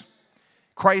Christ.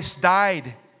 Christ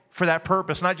died for that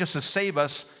purpose, not just to save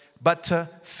us, but to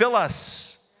fill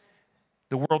us.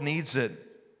 The world needs it.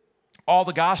 All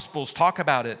the Gospels talk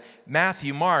about it.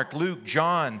 Matthew, Mark, Luke,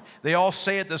 John, they all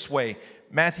say it this way.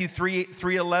 Matthew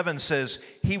 3:11 says,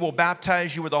 he will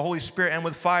baptize you with the Holy Spirit and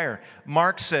with fire.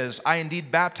 Mark says, I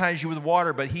indeed baptize you with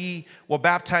water, but he will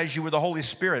baptize you with the Holy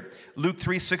Spirit. Luke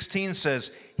 3:16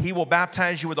 says, he will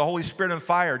baptize you with the Holy Spirit and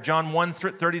fire. John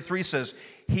 1:33 says,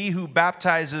 he who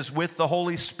baptizes with the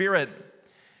Holy Spirit.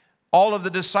 All of the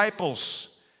disciples,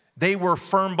 they were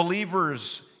firm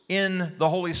believers in the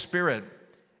Holy Spirit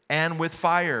and with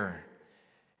fire.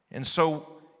 And so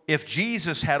if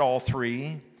Jesus had all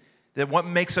 3, then what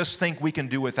makes us think we can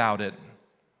do without it?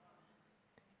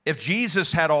 if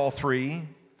Jesus had all three,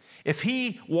 if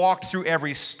he walked through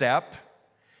every step.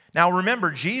 Now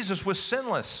remember, Jesus was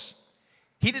sinless.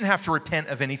 He didn't have to repent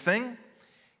of anything.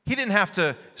 He didn't have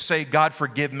to say, God,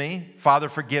 forgive me, Father,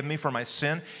 forgive me for my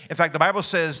sin. In fact, the Bible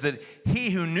says that he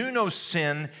who knew no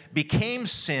sin became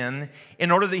sin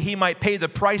in order that he might pay the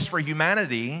price for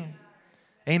humanity.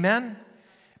 Amen?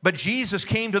 But Jesus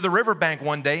came to the riverbank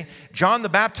one day. John the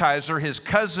Baptizer, his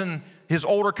cousin, his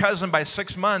older cousin by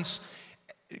 6 months,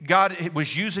 God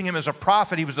was using him as a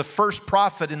prophet. He was the first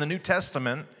prophet in the New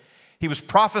Testament. He was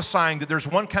prophesying that there's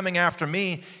one coming after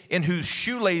me in whose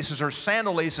shoelaces or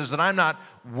sandal laces that I'm not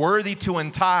worthy to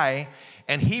untie,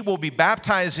 and he will be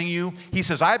baptizing you. He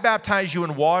says, I baptize you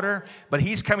in water, but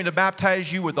he's coming to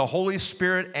baptize you with the Holy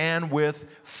Spirit and with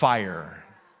fire.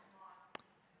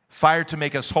 Fire to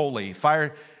make us holy,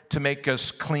 fire to make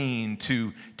us clean,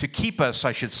 to keep us,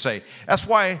 I should say. That's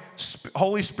why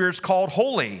Holy Spirit's called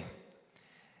holy.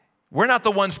 We're not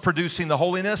the ones producing the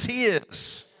holiness, he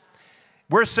is.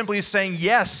 We're simply saying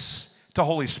yes to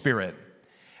Holy Spirit.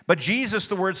 But Jesus,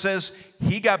 the word says,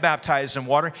 he got baptized in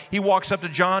water. He walks up to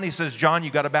John. He says, John,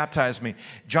 you got to baptize me.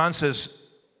 John says,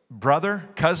 brother,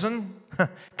 cousin,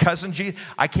 cousin Jesus,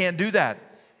 I can't do that.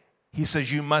 He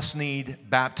says, you must need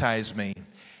baptize me.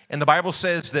 And the Bible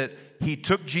says that he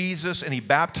took Jesus and he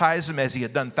baptized him as he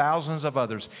had done thousands of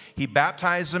others. He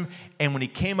baptized him, and when he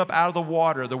came up out of the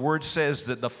water, the word says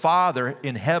that the Father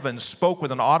in heaven spoke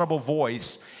with an audible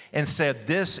voice and said,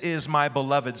 this is my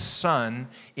beloved Son,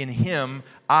 in him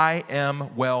I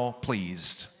am well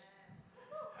pleased.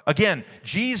 Again,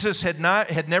 Jesus had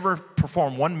never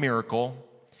performed one miracle.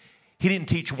 He didn't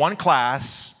teach one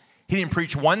class. He didn't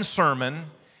preach one sermon.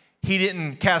 He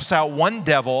didn't cast out one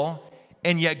devil.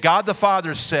 And yet God the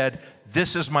Father said,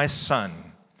 this is my Son.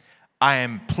 I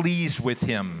am pleased with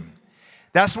him.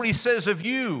 That's what he says of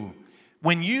you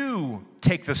when you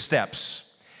take the steps.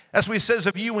 That's what he says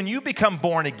of you when you become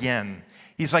born again.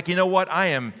 He's like, you know what?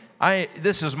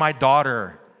 This is my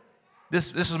daughter.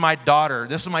 This is my daughter.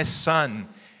 This is my son.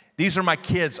 These are my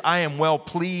kids. I am well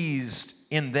pleased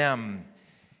in them.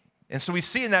 And so we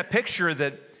see in that picture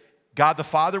that God the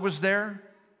Father was there.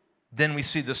 Then we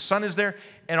see the Son is there.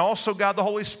 And also God the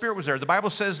Holy Spirit was there. The Bible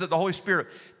says that the Holy Spirit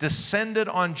descended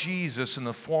on Jesus in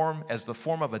the form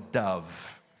of a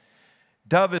dove.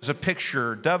 Dove is a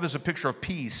picture of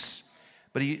peace.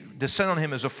 But he descended on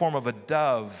him as a form of a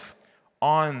dove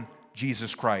on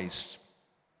Jesus Christ.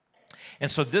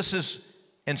 And so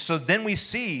then we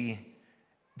see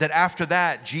that after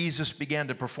that, Jesus began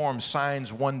to perform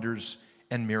signs, wonders,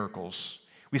 and miracles.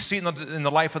 We see in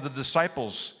the life of the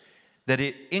disciples that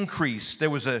it increased. There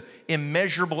was an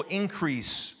immeasurable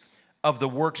increase of the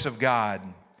works of God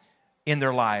in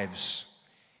their lives.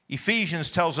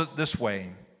 Ephesians tells it this way.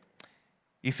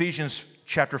 Ephesians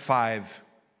chapter 5,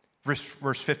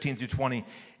 verse 15 through 20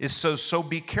 is so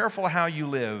be careful how you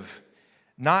live,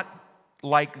 not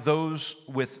like those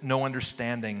with no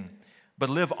understanding, but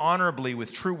live honorably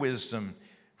with true wisdom,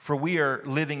 for we are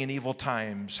living in evil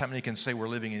times. How many can say we're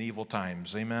living in evil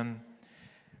times? Amen.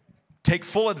 Take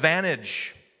full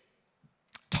advantage,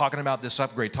 talking about this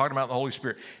upgrade, talking about the Holy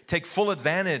Spirit. Take full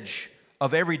advantage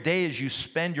of every day as you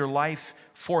spend your life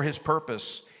for his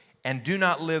purpose, and do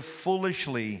not live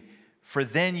foolishly, for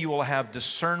then you will have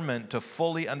discernment to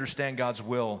fully understand God's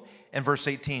will. And verse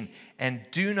 18, and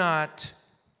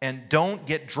don't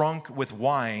get drunk with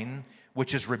wine,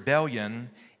 which is rebellion.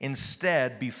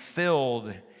 Instead, be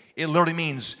filled. It literally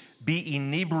means be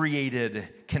inebriated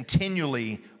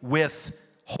continually with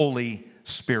Holy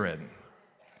Spirit.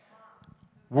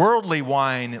 Worldly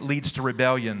wine leads to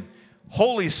rebellion.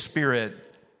 Holy Spirit,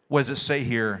 what does it say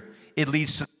here? It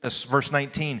leads to this, verse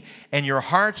 19, and your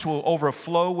hearts will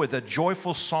overflow with a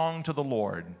joyful song to the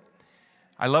Lord.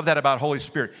 I love that about Holy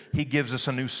Spirit. He gives us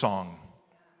a new song.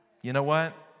 You know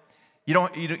what? You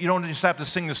don't just have to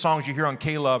sing the songs you hear on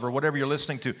K-Love or whatever you're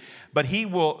listening to, but the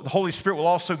Holy Spirit will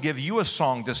also give you a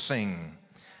song to sing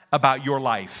about your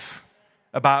life,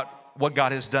 about what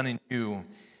God has done in you.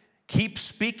 Keep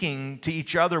speaking to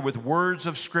each other with words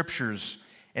of scriptures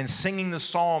and singing the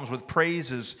psalms with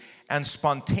praises and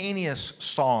spontaneous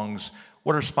songs.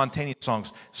 What are spontaneous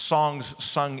songs? Songs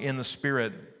sung in the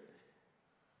Spirit,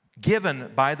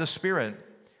 given by the Spirit.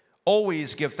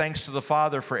 Always give thanks to the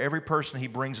Father for every person he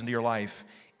brings into your life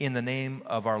in the name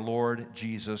of our Lord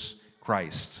Jesus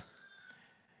Christ.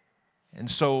 And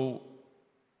so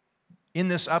in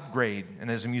this upgrade,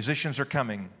 and as the musicians are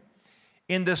coming,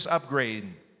 in this upgrade,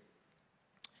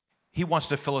 he wants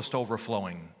to fill us to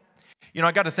overflowing. You know,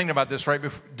 I got to think about this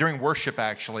during worship,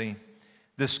 actually.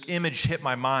 This image hit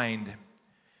my mind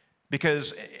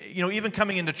because, you know, even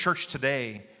coming into church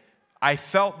today, I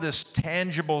felt this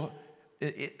tangible,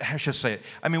 how should I say it?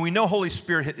 I mean, we know Holy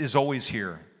Spirit is always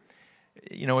here.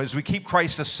 You know, as we keep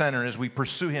Christ the center, as we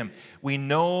pursue Him, we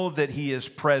know that He is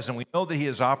present. We know that He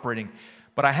is operating.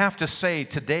 But I have to say,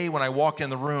 today when I walk in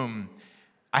the room,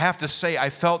 I have to say I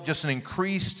felt just an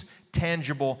increased,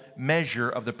 tangible measure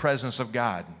of the presence of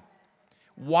God.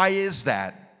 Why is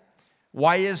that?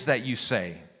 Why is that, you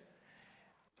say?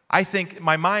 I think in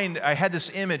my mind, I had this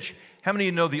image. How many of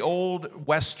you know the old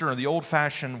Western or the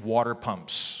old-fashioned water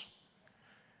pumps?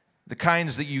 The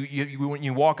kinds that when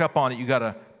you walk up on it, you got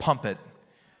to pump it.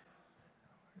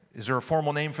 Is there a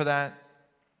formal name for that?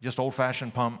 Just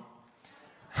old-fashioned pump?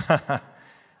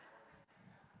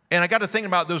 And I got to thinking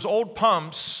about those old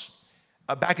pumps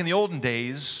back in the olden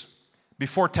days,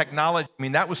 before technology. I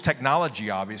mean, that was technology,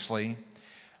 obviously.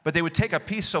 But they would take a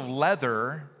piece of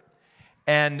leather,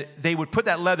 and they would put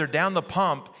that leather down the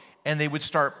pump, and they would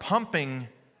start pumping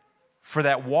for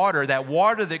that water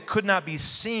that could not be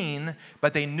seen,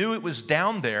 but they knew it was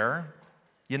down there.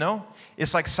 You know,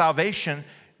 it's like salvation.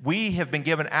 We have been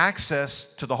given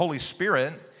access to the Holy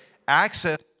Spirit,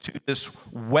 access to this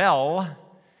well.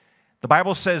 The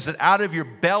Bible says that out of your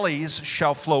bellies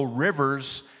shall flow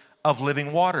rivers of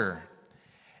living water.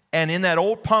 And in that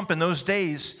old pump in those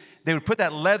days, they would put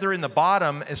that leather in the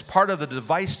bottom as part of the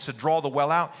device to draw the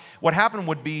well out. What happened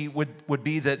would be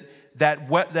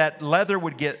that leather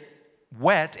would get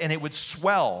wet and it would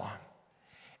swell.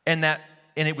 And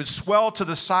it would swell to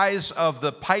the size of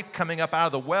the pipe coming up out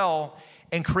of the well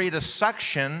and create a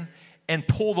suction and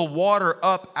pull the water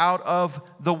up out of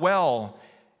the well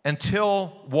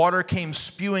until water came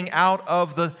spewing out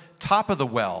of the top of the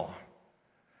well.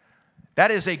 That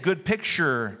is a good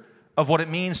picture of what it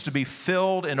means to be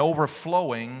filled and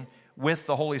overflowing with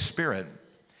the Holy Spirit.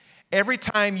 Every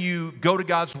time you go to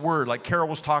God's Word, like Carol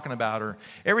was talking about, or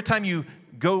every time you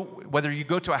go, whether you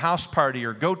go to a house party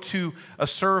or go to a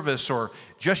service or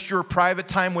just your private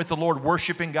time with the Lord,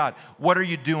 worshiping God, what are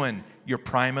you doing? You're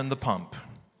priming the pump.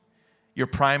 You're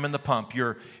priming the pump.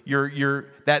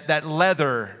 That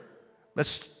leather,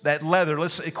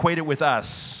 let's equate it with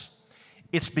us.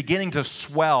 It's beginning to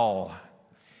swell.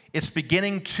 It's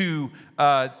beginning to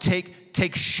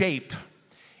take shape.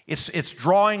 It's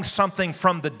drawing something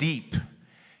from the deep.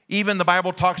 Even the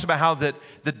Bible talks about how that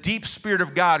the deep spirit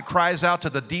of God cries out to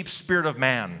the deep spirit of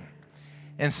man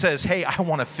and says, hey, I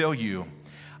want to fill you.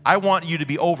 I want you to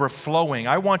be overflowing.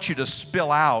 I want you to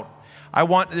spill out.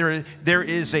 There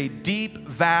is a deep,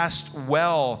 vast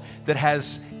well that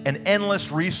has an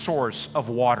endless resource of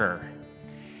water.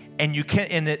 And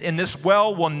this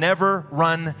well will never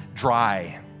run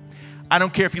dry. I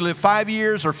don't care if you live 5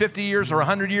 years or 50 years or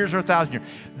 100 years or 1,000 years.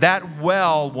 That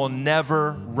well will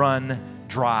never run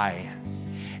dry.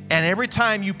 And every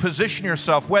time you position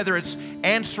yourself, whether it's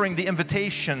answering the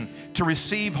invitation to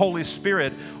receive Holy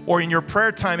Spirit or in your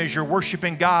prayer time as you're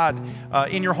worshiping God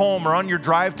in your home or on your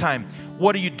drive time,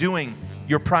 what are you doing?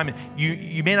 You're priming.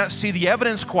 You may not see the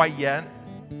evidence quite yet,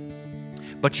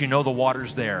 but you know the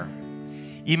water's there.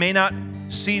 You may not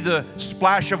see the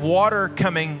splash of water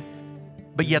coming,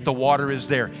 but yet the water is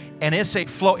there. And it's a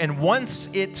flow. And once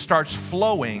it starts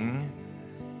flowing,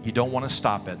 you don't want to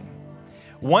stop it.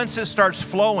 Once it starts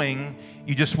flowing,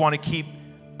 you just want to keep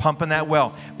pumping that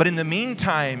well. But in the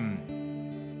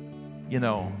meantime, you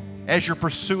know, as you're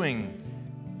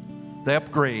pursuing the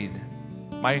upgrade,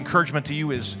 my encouragement to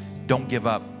you is don't give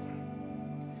up.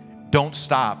 Don't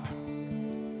stop.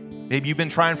 Maybe you've been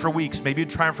trying for weeks. Maybe you've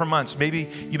been trying for months. Maybe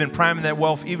you've been priming that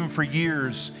well even for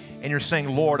years, and you're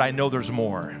saying, Lord, I know there's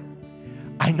more.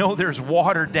 I know there's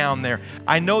water down there.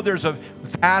 I know there's a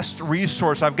vast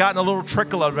resource. I've gotten a little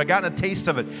trickle of it. I've gotten a taste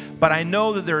of it. But I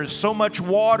know that there is so much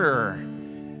water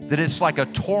that it's like a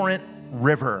torrent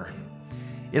river.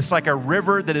 It's like a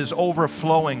river that is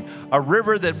overflowing, a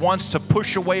river that wants to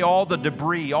push away all the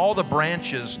debris, all the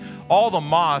branches, all the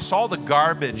moss, all the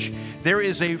garbage. There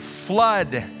is a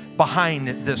flood behind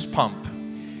this pump.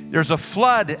 There's a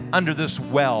flood under this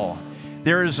well.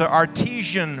 There is an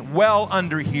artesian well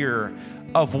under here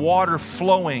of water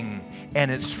flowing,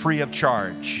 and it's free of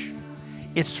charge.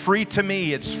 It's free to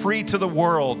me. It's free to the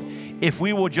world if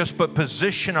we will just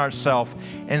position ourselves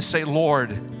and say,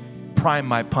 Lord, prime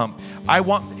my pump. I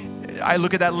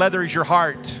look at that leather as your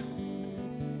heart.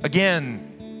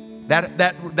 Again,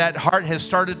 that heart has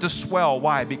started to swell.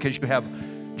 Why? Because you have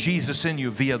Jesus in you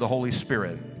via the Holy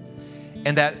Spirit.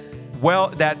 And that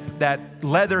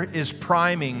leather is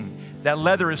priming. That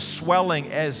leather is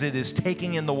swelling as it is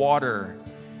taking in the water.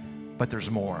 But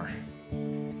there's more.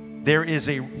 There is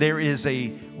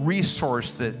a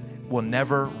resource that will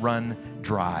never run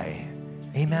dry.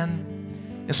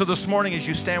 Amen. And so this morning, as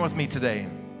you stand with me today,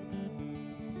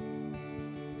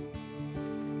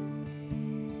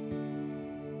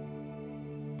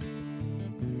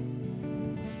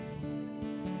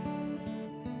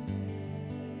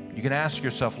 You can ask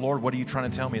yourself, Lord, what are you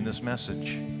trying to tell me in this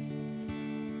message?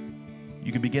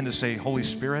 You can begin to say, Holy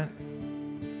Spirit,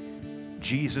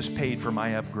 Jesus paid for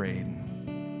my upgrade.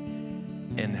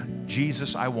 And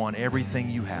Jesus, I want everything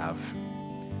you have.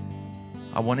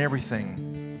 I want everything.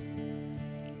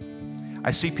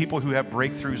 I see people who have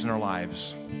breakthroughs in their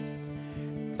lives.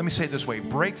 Let me say it this way.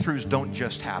 Breakthroughs don't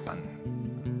just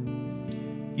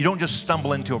happen. You don't just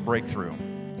stumble into a breakthrough.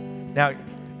 Now,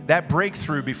 that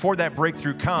breakthrough, before that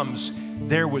breakthrough comes,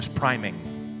 there was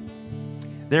priming.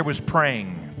 There was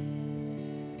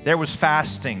praying. There was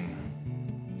fasting.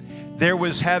 There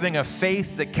was having a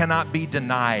faith that cannot be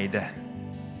denied.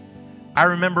 I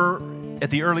remember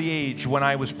at the early age when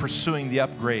I was pursuing the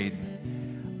upgrade,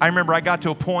 I remember I got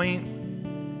to a point,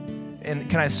 and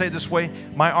can I say it this way?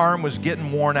 My arm was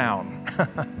getting worn out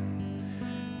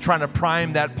trying to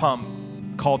prime that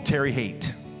pump called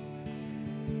Haight.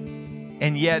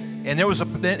 And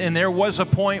there was a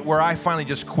point where I finally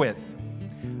just quit.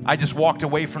 I just walked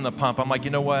away from the pump. I'm like, you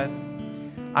know what?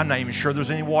 I'm not even sure there's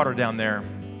any water down there.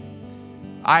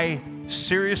 I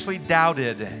seriously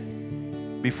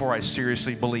doubted before I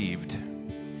seriously believed.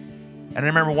 And I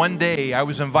remember one day I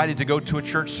was invited to go to a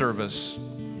church service,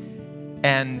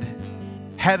 and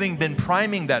having been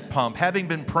priming that pump, having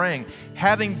been praying,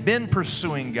 having been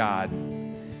pursuing God,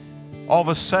 all of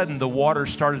a sudden the water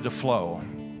started to flow.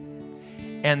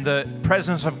 And the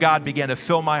presence of God began to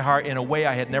fill my heart in a way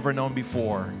I had never known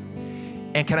before.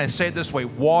 And can I say it this way?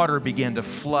 Water began to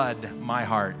flood my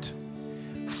heart,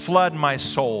 flood my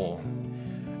soul.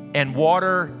 And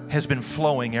water has been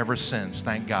flowing ever since,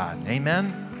 thank God.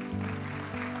 Amen?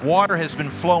 Water has been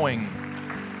flowing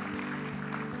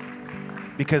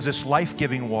because it's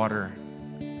life-giving water.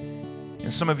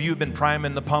 And some of you have been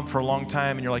priming the pump for a long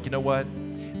time, and you're like, you know what?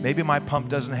 Maybe my pump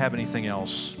doesn't have anything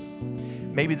else.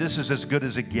 Maybe this is as good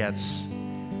as it gets.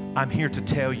 I'm here to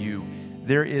tell you,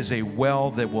 there is a well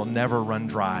that will never run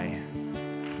dry.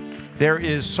 There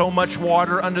is so much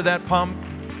water under that pump.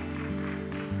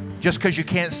 Just because you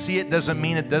can't see it doesn't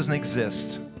mean it doesn't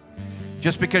exist.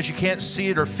 Just because you can't see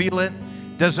it or feel it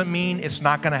doesn't mean it's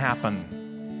not going to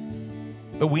happen.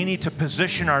 But we need to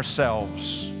position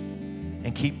ourselves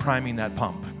and keep priming that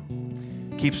pump.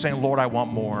 Keep saying, Lord, I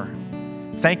want more.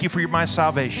 Thank you for my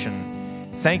salvation.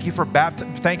 Thank you for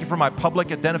thank you for my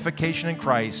public identification in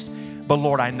Christ. But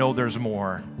Lord, I know there's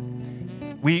more.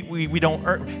 We don't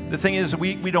earn, the thing is,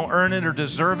 we don't earn it or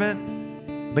deserve it,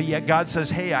 but yet God says,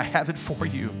 hey, I have it for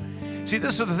you. See,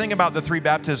 this is the thing about the three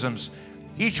baptisms.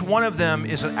 Each one of them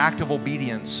is an act of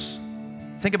obedience.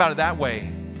 Think about it that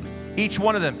way. Each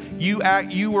one of them,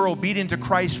 you were obedient to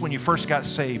Christ when you first got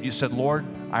saved. You said, Lord,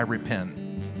 I repent.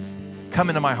 Come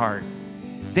into my heart.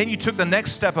 Then you took the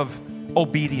next step of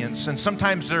obedience. And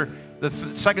sometimes the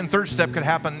second, third step could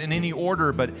happen in any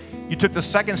order, but you took the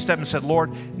second step and said,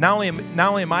 Lord, not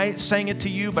only am I saying it to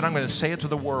you, but I'm going to say it to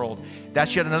the world.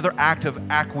 That's yet another act of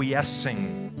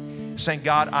acquiescing, saying,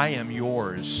 God, I am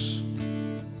yours.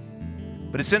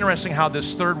 But it's interesting how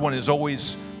this third one is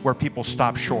always where people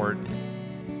stop short,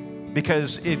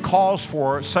 because it calls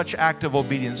for such act of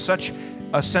obedience, such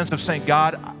a sense of saying,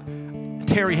 God,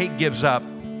 Terry Haight gives up.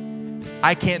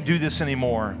 I can't do this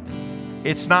anymore.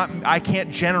 I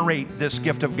can't generate this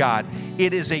gift of God.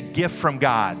 It is a gift from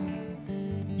God.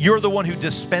 You're the one who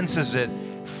dispenses it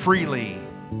freely,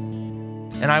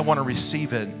 and I want to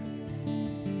receive it.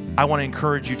 I want to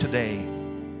encourage you today.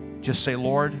 Just say,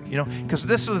 Lord, because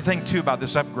this is the thing too about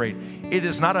this upgrade. It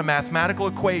is not a mathematical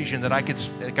equation that I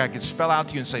could spell out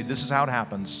to you and say, this is how it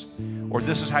happens, or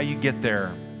this is how you get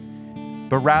there.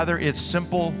 But rather, it's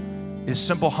simple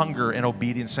hunger and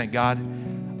obedience, saying, God,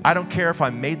 I don't care if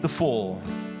I'm made the fool.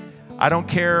 I don't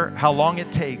care how long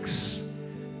it takes,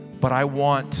 but I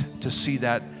want to see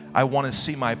that. I want to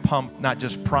see my pump not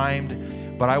just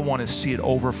primed, but I want to see it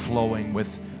overflowing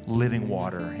with living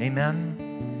water.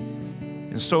 Amen?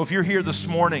 And so if you're here this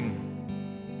morning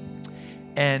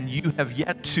and you have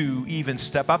yet to even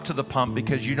step up to the pump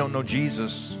because you don't know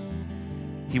Jesus,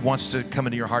 He wants to come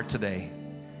into your heart today.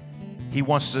 He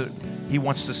wants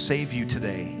to save you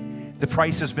today. The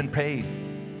price has been paid.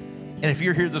 And if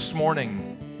you're here this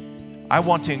morning, I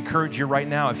want to encourage you right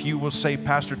now. If you will say,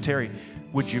 Pastor Terry,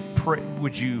 would you pray?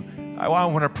 I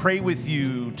want to pray with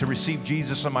you to receive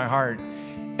Jesus in my heart.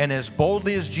 And as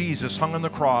boldly as Jesus hung on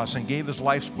the cross and gave His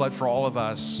life's blood for all of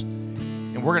us,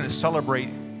 and we're going to celebrate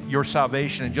your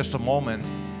salvation in just a moment.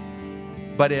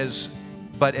 But as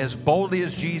boldly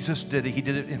as Jesus did it, He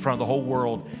did it in front of the whole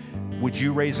world. Would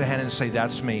you raise a hand and say,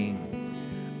 that's me.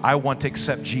 I want to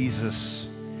accept Jesus.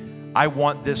 I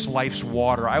want this life's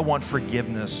water. I want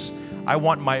forgiveness. I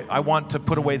want to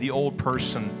put away the old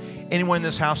person Anyone in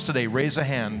this house today, raise a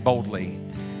hand boldly.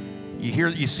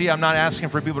 You see, I'm not asking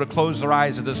for people to close their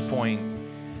eyes at this point,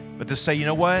 but to say, you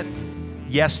know what?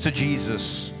 Yes to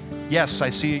Jesus. Yes, I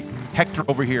see Hector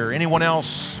over here. Anyone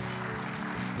else?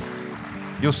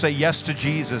 You'll say yes to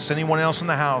Jesus. Anyone else in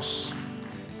the house?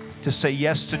 To say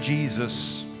yes to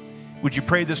Jesus. Would you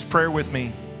pray this prayer with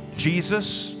me?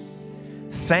 Jesus,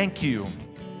 thank you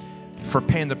for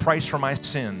paying the price for my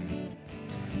sin.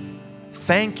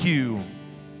 Thank you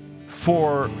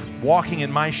for walking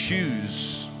in my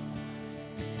shoes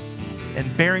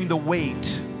and bearing the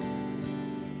weight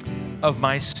of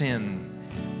my sin.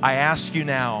 I ask you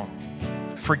now,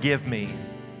 forgive me,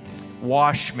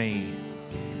 wash me,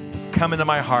 come into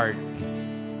my heart,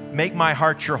 make my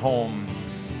heart your home.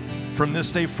 From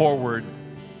this day forward,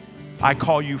 I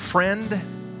call you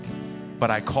friend,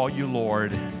 but I call you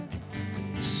Lord,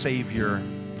 Savior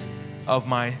of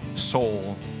my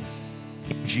soul.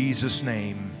 In Jesus'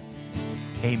 name,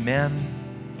 amen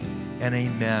and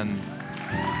amen.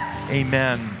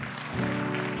 Amen.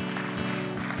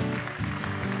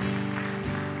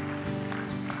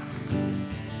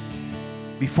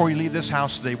 Before you leave this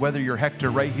house today, whether you're Hector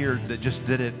right here that just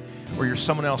did it or you're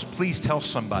someone else, please tell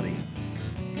somebody.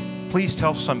 Please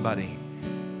tell somebody.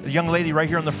 A young lady right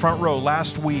here in the front row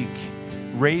last week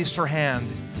raised her hand.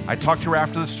 I talked to her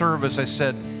after the service. I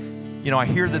said, you know, I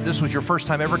hear that this was your first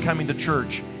time ever coming to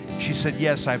church. She said,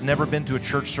 yes, I've never been to a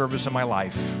church service in my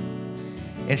life.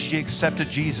 And she accepted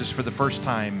Jesus for the first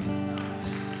time.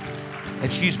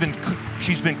 And she's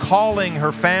been calling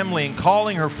her family and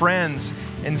calling her friends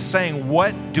and saying,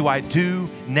 what do I do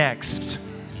next?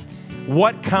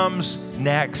 What comes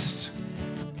next?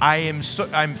 I'm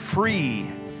free.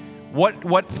 What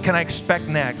can I expect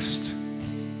next?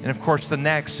 And of course, the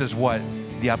next is what?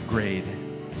 The upgrade.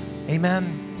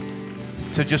 Amen.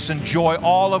 To just enjoy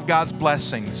all of God's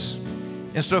blessings.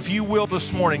 And so if you will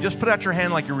this morning, just put out your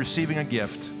hand like you're receiving a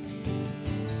gift.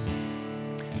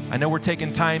 I know we're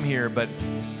taking time here, but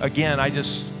again,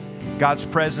 God's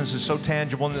presence is so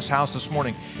tangible in this house this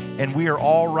morning. And we are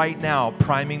all right now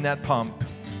priming that pump.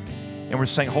 And we're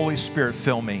saying, Holy Spirit,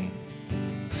 fill me.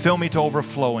 Fill me to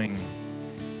overflowing.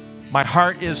 My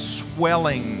heart is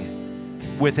swelling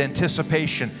with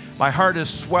anticipation. My heart is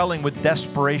swelling with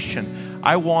desperation.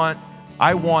 I want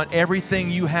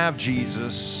everything you have,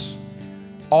 Jesus.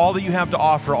 All that you have to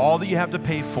offer, all that you have to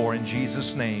pay for in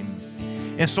Jesus' name.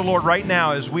 And so, Lord, right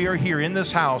now, as we are here in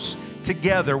this house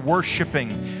together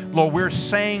worshiping, Lord, we're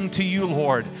saying to you,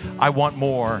 Lord, I want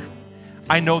more.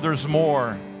 I know there's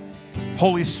more.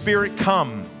 Holy Spirit,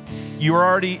 come. You're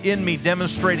already in me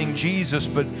demonstrating Jesus,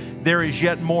 but there is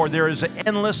yet more. There is an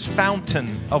endless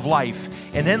fountain of life,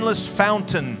 an endless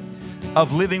fountain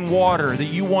of living water that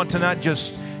you want to not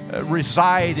just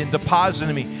reside and deposit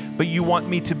in me, but you want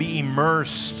me to be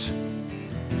immersed.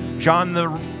 John the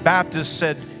Baptist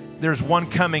said, there's one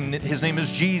coming, his name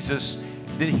is Jesus,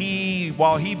 that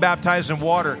while he baptized in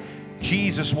water,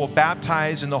 Jesus will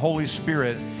baptize in the Holy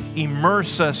Spirit.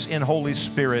 Immerse us in Holy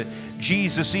Spirit.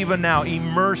 Jesus, even now,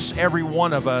 immerse every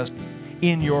one of us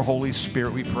in your Holy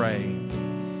Spirit, we pray.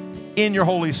 In your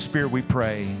Holy Spirit, we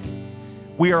pray.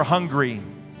 We are hungry.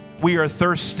 We are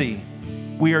thirsty.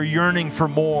 We are yearning for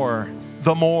more,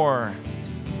 the more,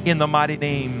 in the mighty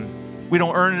name. We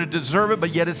don't earn it or deserve it,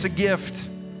 but yet it's a gift.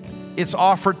 It's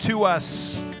offered to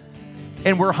us,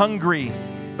 and we're hungry.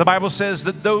 The Bible says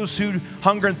that those who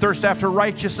hunger and thirst after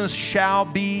righteousness shall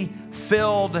be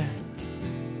filled.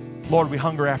 Lord, we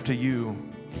hunger after you.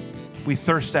 We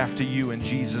thirst after you in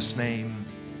Jesus' name.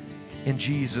 In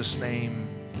Jesus' name.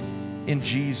 In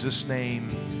Jesus' name.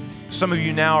 Some of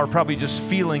you now are probably just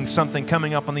feeling something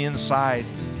coming up on the inside.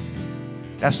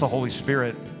 That's the Holy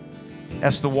Spirit.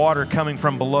 That's the water coming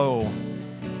from below.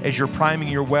 As you're priming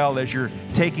your well, as you're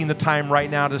taking the time right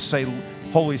now to say,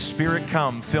 Holy Spirit,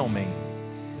 come, fill me.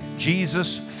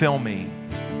 Jesus, fill me.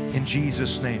 In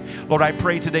Jesus' name. Lord, I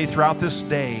pray today throughout this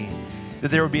day that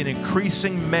there will be an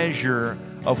increasing measure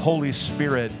of Holy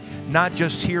Spirit, not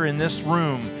just here in this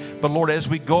room, but Lord, as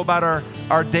we go about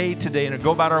our day today and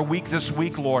go about our week this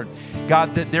week, Lord,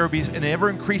 God, that there will be an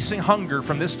ever-increasing hunger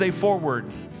from this day forward.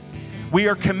 We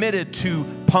are committed to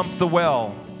pump the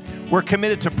well. We're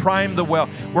committed to prime the well.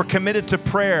 We're committed to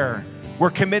prayer. We're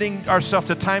committing ourselves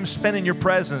to time spent in your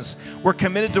presence. We're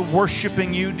committed to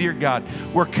worshiping you, dear God.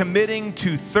 We're committing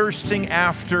to thirsting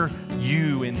after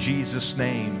you in Jesus'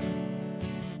 name.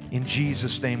 In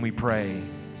Jesus' name we pray.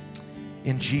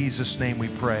 In Jesus' name we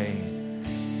pray.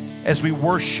 As we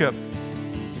worship,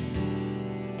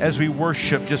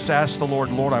 just ask the Lord,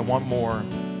 Lord, I want more.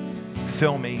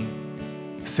 Fill me,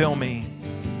 fill me,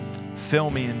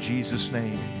 fill me in Jesus'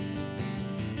 name.